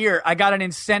he's like, here, I got an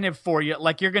incentive for you.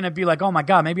 Like you're gonna be like, oh my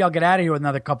God, maybe I'll get out of here with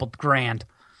another couple grand.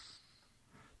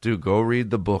 Dude, go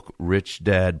read the book Rich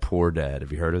Dad, Poor Dad.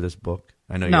 Have you heard of this book?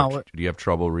 I know no. Do you have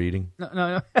trouble reading?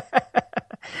 No.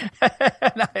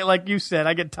 Like you said,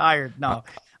 I get tired. No.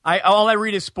 All I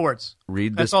read is sports.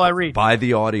 That's all I read. Buy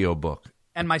the audio book.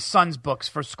 And my son's books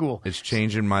for school. It's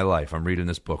changing my life. I'm reading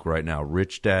this book right now,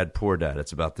 Rich Dad, Poor Dad.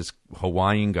 It's about this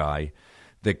Hawaiian guy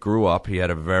that grew up. He had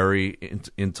a very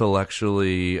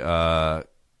intellectually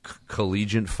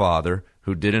collegiate father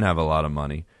who didn't have a lot of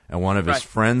money. And one of his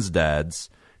friend's dads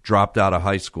dropped out of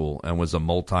high school and was a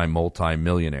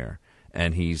multi-millionaire.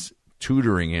 And he's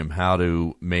tutoring him how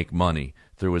to make money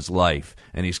through his life.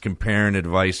 And he's comparing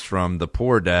advice from the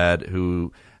poor dad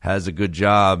who has a good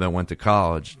job and went to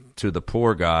college to the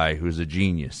poor guy who's a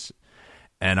genius.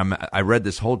 And I read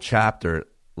this whole chapter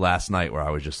last night where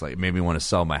I was just like, it made me want to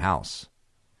sell my house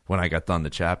when I got done the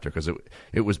chapter, because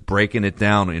it was breaking it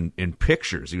down in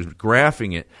pictures. He was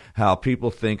graphing it, how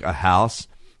people think a house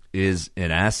is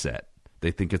an asset. They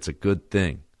think it's a good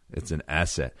thing. It's an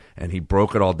asset. And he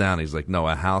broke it all down. He's like, no,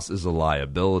 a house is a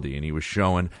liability. And he was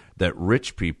showing that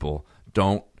rich people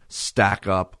don't stack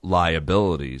up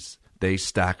liabilities. They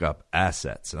stack up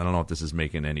assets. I don't know if this is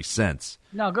making any sense.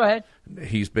 No, go ahead.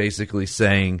 He's basically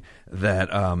saying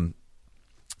that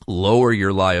lower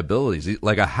your liabilities.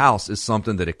 Like a house is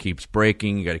something that it keeps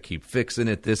breaking. You got to keep fixing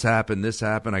it. This happened.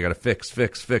 I got to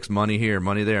fix. Money here,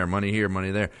 money there, money here,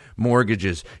 money there.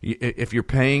 Mortgages. If you're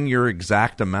paying your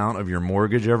exact amount of your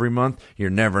mortgage every month, you're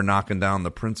never knocking down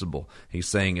the principal. He's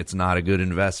saying it's not a good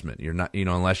investment. You're not,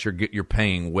 unless you're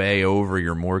paying way over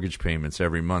your mortgage payments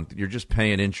every month. You're just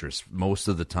paying interest most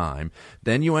of the time.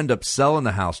 Then you end up selling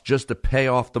the house just to pay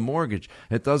off the mortgage.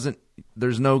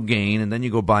 There's no gain, and then you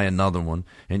go buy another one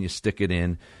and you stick it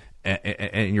in,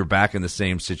 and you're back in the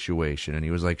same situation. And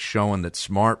he was like showing that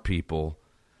smart people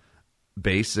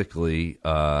basically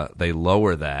they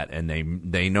lower that, and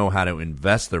they know how to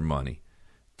invest their money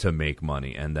to make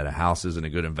money, and that a house isn't a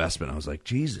good investment. I was like,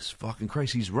 Jesus fucking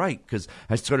Christ, he's right. Because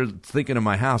I started thinking of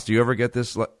my house. Do you ever get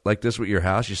this like this with your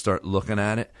house? You start looking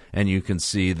at it and you can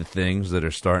see the things that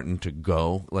are starting to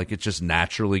go. Like it just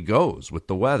naturally goes with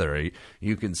the weather.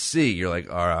 You can see, you're like,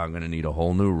 all right, I'm going to need a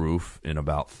whole new roof in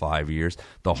about 5 years.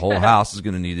 The whole house is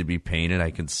going to need to be painted.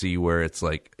 I can see where it's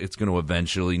like it's going to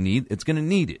eventually need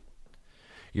it.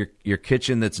 Your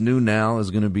kitchen that's new now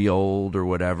is going to be old or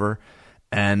whatever.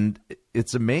 And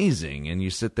it's amazing. And you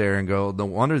sit there and go, no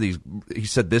wonder he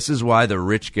said, this is why the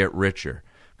rich get richer,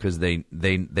 because they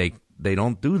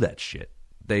don't do that shit.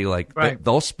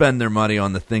 They'll spend their money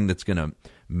on the thing that's going to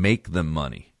make them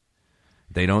money.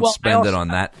 They don't spend it on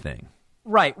that thing.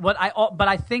 Right. But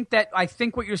I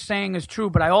think what you're saying is true,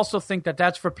 but I also think that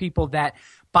that's for people that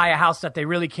buy a house that they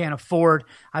really can't afford.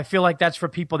 I feel like that's for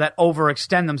people that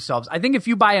overextend themselves. I think if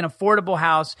you buy an affordable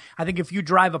house, I think if you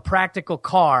drive a practical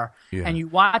car and you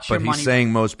watch your money. But he's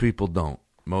saying most people don't.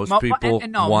 Most people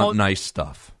want nice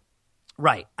stuff.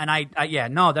 Right.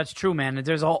 And no, that's true, man.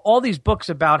 There's all these books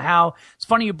about how – it's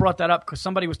funny you brought that up, because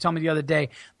somebody was telling me the other day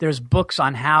there's books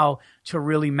on how to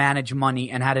really manage money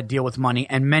and how to deal with money,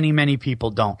 and many, many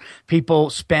people don't. People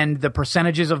spend – the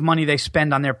percentages of money they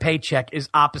spend on their paycheck is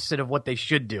opposite of what they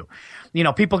should do.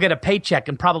 People get a paycheck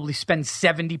and probably spend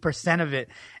 70% of it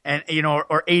and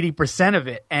or 80% of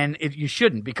it, and you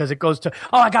shouldn't, because it goes to,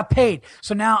 I got paid,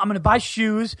 so now I'm going to buy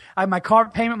shoes, I have my car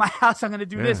payment, my house, I'm going to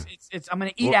do this. I'm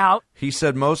going to eat out. He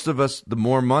said most of us, the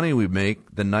more money we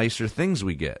make, the nicer things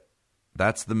we get.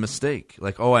 That's the mistake.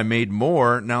 Like, I made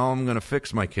more, now I'm going to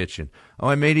fix my kitchen.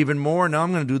 I made even more, now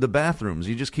I'm going to do the bathrooms.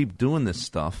 You just keep doing this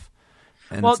stuff,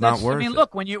 and it's not worth it.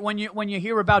 Look, when you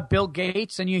hear about Bill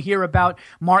Gates and you hear about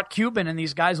Mark Cuban and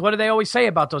these guys, what do they always say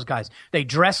about those guys? They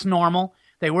dress normal.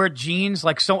 They wear jeans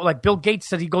like Bill Gates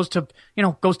said he goes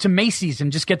to Macy's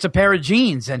and just gets a pair of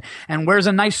jeans and wears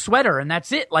a nice sweater and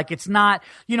that's it. Like it's not,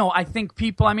 I think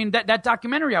people, I mean that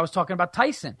documentary I was talking about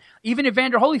Tyson, even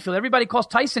Evander Holyfield, everybody calls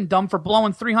Tyson dumb for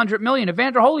blowing $300 million.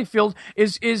 Evander Holyfield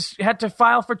had to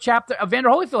file for chapter. Evander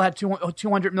Holyfield had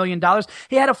 $200 million.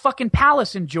 He had a fucking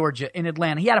palace in Georgia, in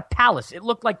Atlanta. He had a palace. It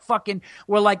looked like fucking,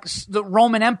 like the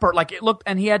Roman emperor. Like it looked,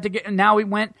 and he had to get, and now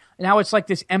it's like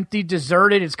this empty,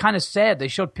 deserted. It's kind of sad. They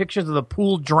showed pictures of the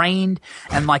pool drained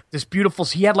and like this beautiful,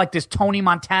 he had like this Tony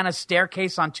Montana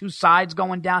staircase on two sides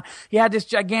going down. He had this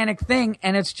gigantic thing.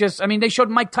 And it's just, I mean, they showed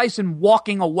Mike Tyson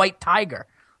walking a white tiger.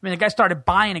 I mean, the guy started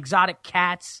buying exotic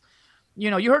cats.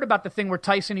 You heard about the thing where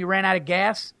he ran out of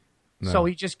gas. No. So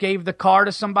he just gave the car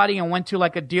to somebody and went to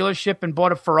like a dealership and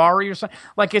bought a Ferrari or something.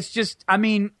 Like it's just, I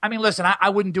mean, listen, I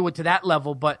wouldn't do it to that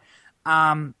level, but,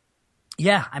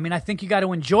 yeah, I mean, I think you got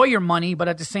to enjoy your money, but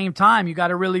at the same time, you got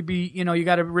to really be, you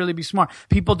got to really be smart.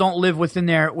 People don't live within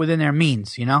their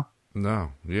means,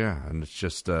 No, yeah, and it's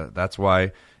just that's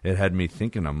why it had me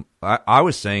thinking. I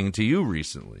was saying to you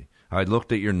recently, I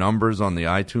looked at your numbers on the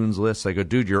iTunes list. I go,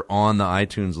 dude, you're on the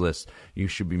iTunes list. You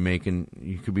could be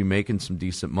making some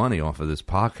decent money off of this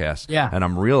podcast. Yeah, and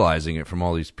I'm realizing it from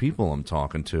all these people I'm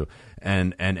talking to.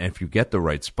 And if you get the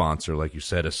right sponsor, like you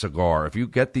said, a cigar, if you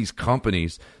get these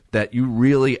companies that you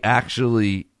really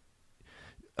actually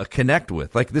connect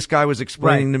with. Like this guy was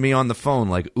explaining to me on the phone,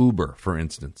 like Uber, for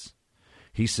instance.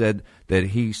 He said that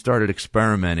he started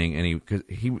experimenting, and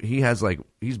he has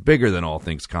he's bigger than All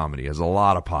Things Comedy. He has a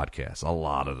lot of podcasts, a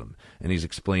lot of them, and he's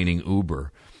explaining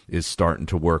Uber is starting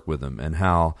to work with him and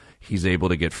how he's able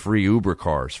to get free Uber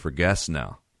cars for guests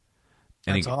now.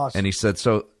 And That's awesome. And he said,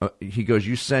 so he goes,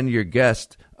 you send your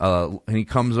guest, and he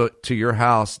comes to your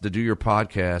house to do your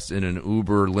podcast in an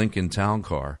Uber Lincoln Town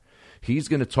Car. He's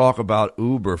going to talk about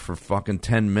Uber for fucking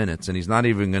 10 minutes, and he's not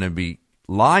even going to be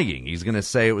lying. He's going to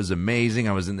say it was amazing.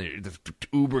 I was in the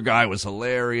Uber guy was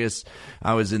hilarious.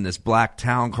 I was in this black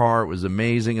town car. It was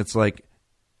amazing. It's like,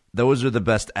 those are the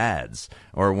best ads,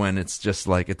 or when it's just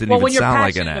like it didn't even sound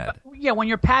like an ad. When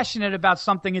you're passionate about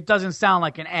something, it doesn't sound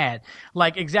like an ad.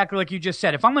 Like exactly like you just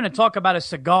said. If I'm going to talk about a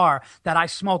cigar that I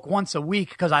smoke once a week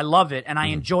because I love it and I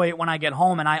enjoy it when I get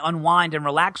home and I unwind and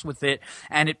relax with it,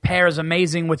 and it pairs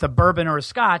amazing with a bourbon or a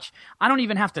scotch, I don't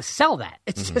even have to sell that.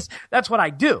 It's just that's what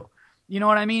I do. You know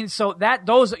what I mean? So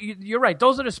you're right.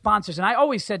 Those are the sponsors. And I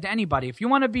always said to anybody, if you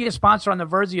want to be a sponsor on the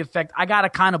Verzi Effect, I got to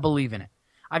kind of believe in it.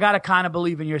 I got to kind of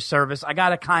believe in your service. I got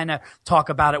to kind of talk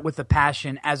about it with a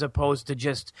passion as opposed to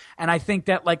just, and I think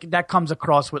that that comes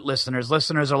across with listeners.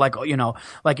 Listeners are like,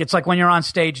 it's like when you're on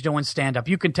stage doing stand up,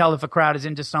 you can tell if a crowd is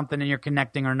into something and you're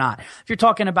connecting or not. If you're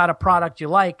talking about a product you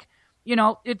like,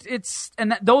 it's,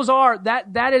 and those are,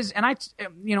 that is, and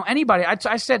anybody,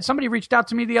 I said, somebody reached out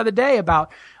to me the other day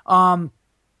about,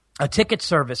 a ticket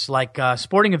service like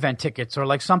sporting event tickets or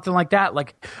like something like that,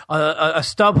 like a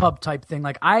StubHub type thing.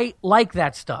 Like I like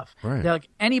that stuff. Right. Like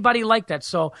anybody like that.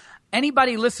 So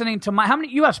anybody listening to how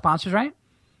many you have sponsors, right?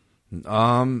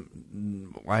 I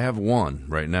have one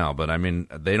right now, but I mean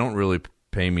they don't really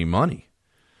pay me money.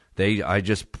 I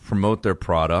just promote their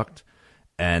product,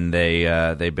 and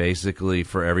they basically,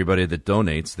 for everybody that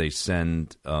donates, they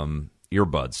send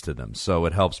earbuds to them. So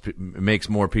it makes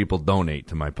more people donate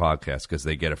to my podcast because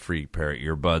they get a free pair of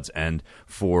earbuds and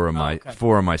four of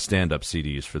my stand-up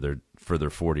CDs for their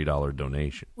 $40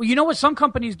 donation. Well, you know what some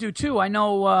companies do too? I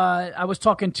know I was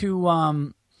talking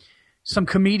to some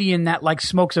comedian that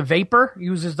smokes a vapor,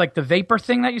 uses like the vapor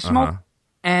thing that you smoke,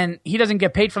 and he doesn't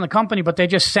get paid from the company, but they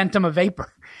just sent him a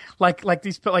vapor. Like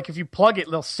if you plug it,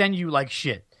 they'll send you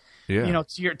shit. Yeah.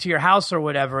 To your house or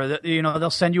whatever, they'll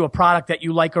send you a product that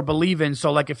you like or believe in.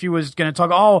 So if you was going to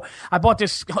talk, I bought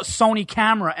this Sony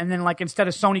camera, and then instead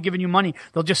of Sony giving you money,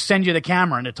 they'll just send you the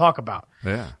camera and to talk about.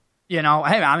 Yeah. Hey,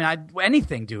 I mean,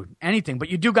 anything, dude, anything, but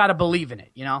you do got to believe in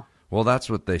it, Well, that's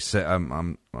what they say.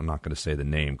 I'm not going to say the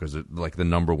name because the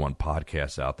number one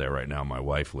podcast out there right now, my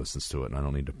wife listens to it, and I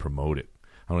don't need to promote it.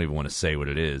 I don't even want to say what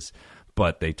it is,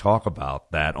 but they talk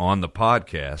about that on the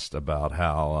podcast about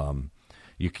how,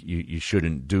 You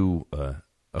shouldn't do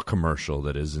a commercial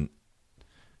that isn't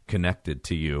connected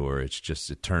to you, or it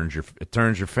turns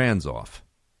your fans off.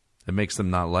 It makes them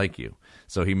not like you.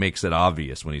 So he makes it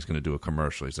obvious when he's going to do a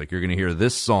commercial. He's like, you're going to hear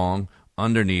this song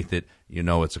underneath it.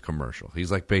 It's a commercial.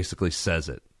 He's basically says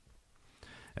it,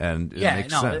 and it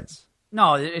makes sense.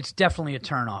 No, it's definitely a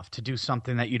turnoff to do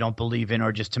something that you don't believe in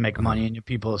or just to make money and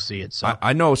people will see it. So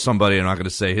I know somebody, I'm not going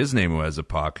to say his name, who has a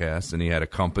podcast, and he had a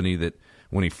company that.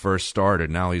 When he first started,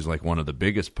 now he's one of the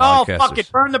biggest podcasters. Oh, fuck it.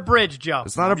 Burn the bridge, Joe.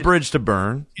 It's not a bridge to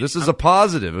burn. This is a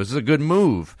positive. This is a good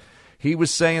move. he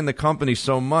was saying the company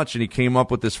so much, and he came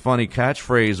up with this funny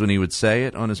catchphrase when he would say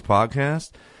it on his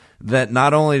podcast, that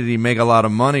not only did he make a lot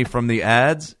of money from the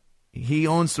ads, he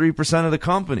owns 3% of the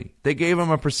company. They gave him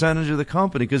a percentage of the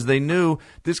company because they knew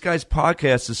this guy's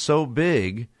podcast is so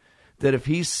big that if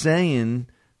he's saying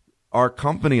our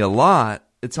company a lot,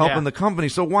 it's helping the company.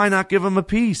 So why not give him a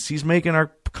piece? He's making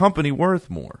our company worth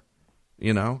more.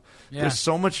 You know, there's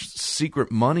so much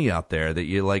secret money out there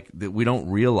that we don't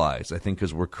realize. I think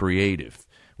because we're creative,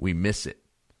 we miss it.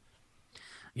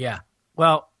 Yeah.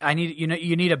 Well, you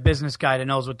need a business guy that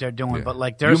knows what they're doing. Yeah. But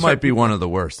like, you might be one of the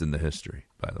worst in the history,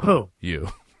 by the way. Who? You.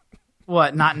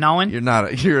 What? Not knowing?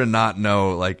 You're a not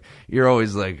know. Like, you're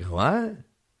always like, what? What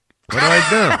do I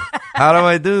do? How do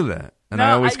I do that? And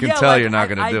I always can tell you're not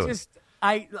going to do it.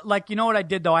 You know what I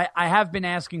did though? I have been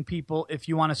asking people if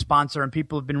you want to sponsor, and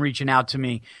people have been reaching out to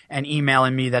me and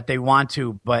emailing me that they want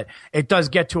to, but it does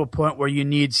get to a point where you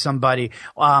need somebody.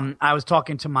 I was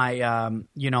talking to my,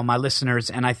 my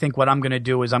listeners, and I think what I'm going to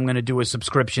do is I'm going to do a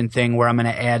subscription thing where I'm going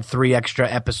to add 3 extra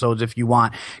episodes if you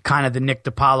want, kind of the Nick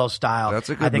DiPaolo style. That's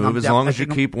a good move, as long as you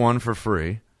keep one for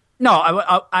free.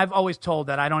 No, I've always told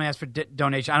that I don't ask for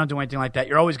donation. I don't do anything like that.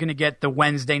 You're always going to get the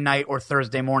Wednesday night or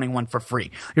Thursday morning one for free.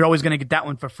 You're always going to get that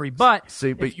one for free. But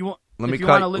let me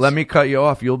cut you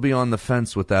off. You'll be on the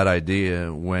fence with that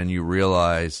idea when you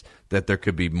realize that there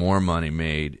could be more money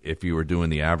made if you were doing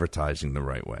the advertising the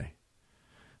right way.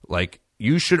 Like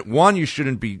you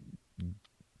shouldn't be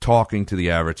talking to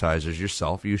the advertisers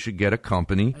yourself. You should get a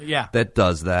company that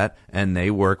does that, and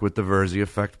they work with the Verzi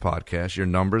Effect podcast. Your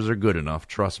numbers are good enough,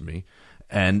 trust me.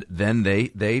 And then they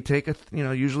take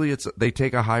usually they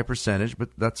take a high percentage, but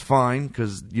that's fine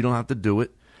because you don't have to do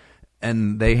it,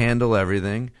 and they handle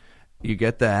everything. You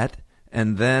get that,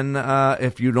 and then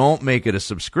if you don't make it a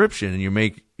subscription and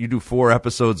you do 4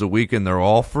 episodes a week and they're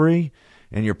all free,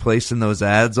 and you're placing those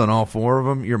ads on all 4 of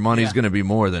them, your money's going to be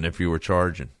more than if you were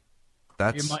charging.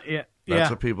 That's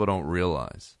what people don't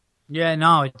realize. Yeah,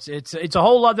 no, it's a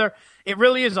whole other. It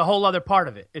really is a whole other part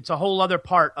of it. It's a whole other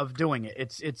part of doing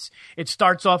it. It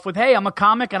starts off with, hey, I'm a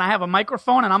comic and I have a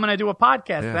microphone and I'm going to do a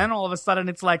podcast. Yeah. Then all of a sudden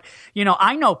it's like,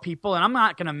 I know people, and I'm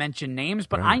not going to mention names,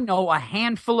 but I know a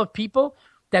handful of people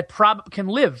that can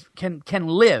live.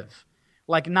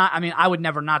 Like I would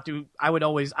never not do. I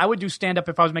would do stand up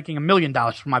if I was making $1 million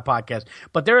for my podcast.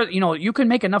 But you can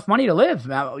make enough money to live.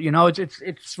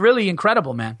 It's really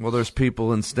incredible, man. Well, there's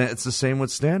people it's the same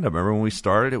with stand up. Remember when we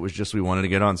started? It was just we wanted to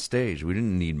get on stage. We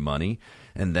didn't need money,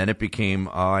 and then it became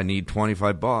I need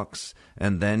 $25.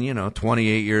 And then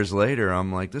 28 years later,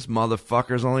 I'm like, this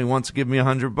motherfucker's only wants to give me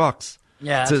 $100.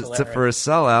 Yeah, for a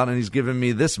sellout, and he's giving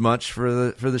me this much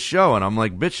for the show, and I'm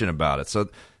like bitching about it. So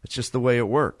it's just the way it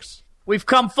works. We've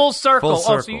come full circle.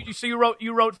 Oh, so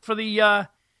you wrote for the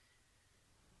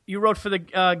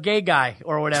gay guy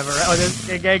or whatever. Oh,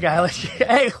 the gay guy.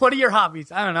 Hey, what are your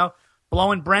hobbies? I don't know.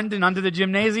 Blowing Brendan under the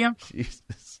gymnasium.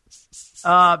 Jesus.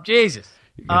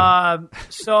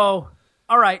 So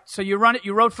all right. So you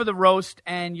wrote for the roast,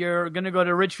 and you're gonna go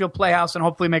to Ridgefield Playhouse and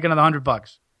hopefully make another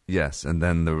 $100. Yes, and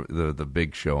then the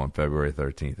big show on February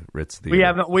 13th at Ritz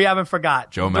Theater. We haven't forgot.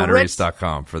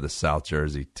 JoeMatarese.com for the South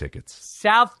Jersey tickets.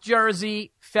 South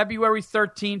Jersey, February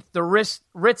 13th, the Ritz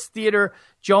Theater.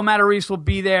 Joe Matarese will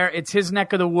be there. It's his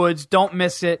neck of the woods. Don't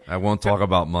miss it. I won't talk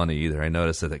about money either. I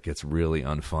notice that it gets really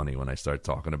unfunny when I start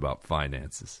talking about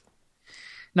finances.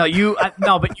 No,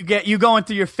 but you go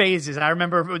into your phases. I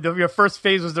remember your first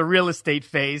phase was the real estate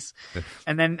phase,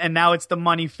 and now it's the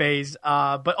money phase.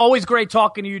 But always great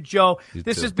talking to you, Joe.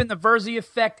 This has been the Verzi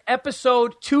Effect,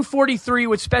 episode 243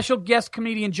 with special guest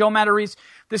comedian Joe Matarese.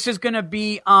 This is going to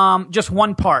be just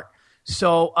one part,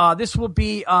 so this will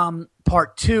be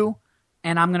part 2,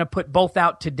 and I'm going to put both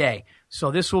out today. So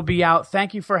this will be out.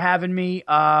 Thank you for having me.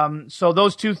 So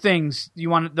those 2 things,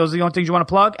 those are the only things you want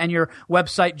to plug, and your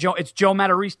website, Joe, it's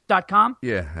joematarese.com.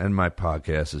 Yeah, and my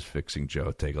podcast is Fixing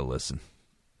Joe. Take a listen.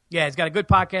 Yeah, he's got a good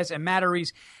podcast, and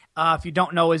Matarese, if you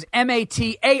don't know, is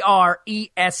Matarese.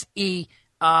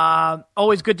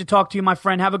 Always good to talk to you, my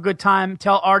friend. Have a good time.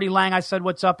 Tell Artie Lang I said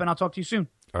what's up, and I'll talk to you soon.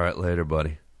 All right, later,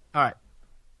 buddy. All right.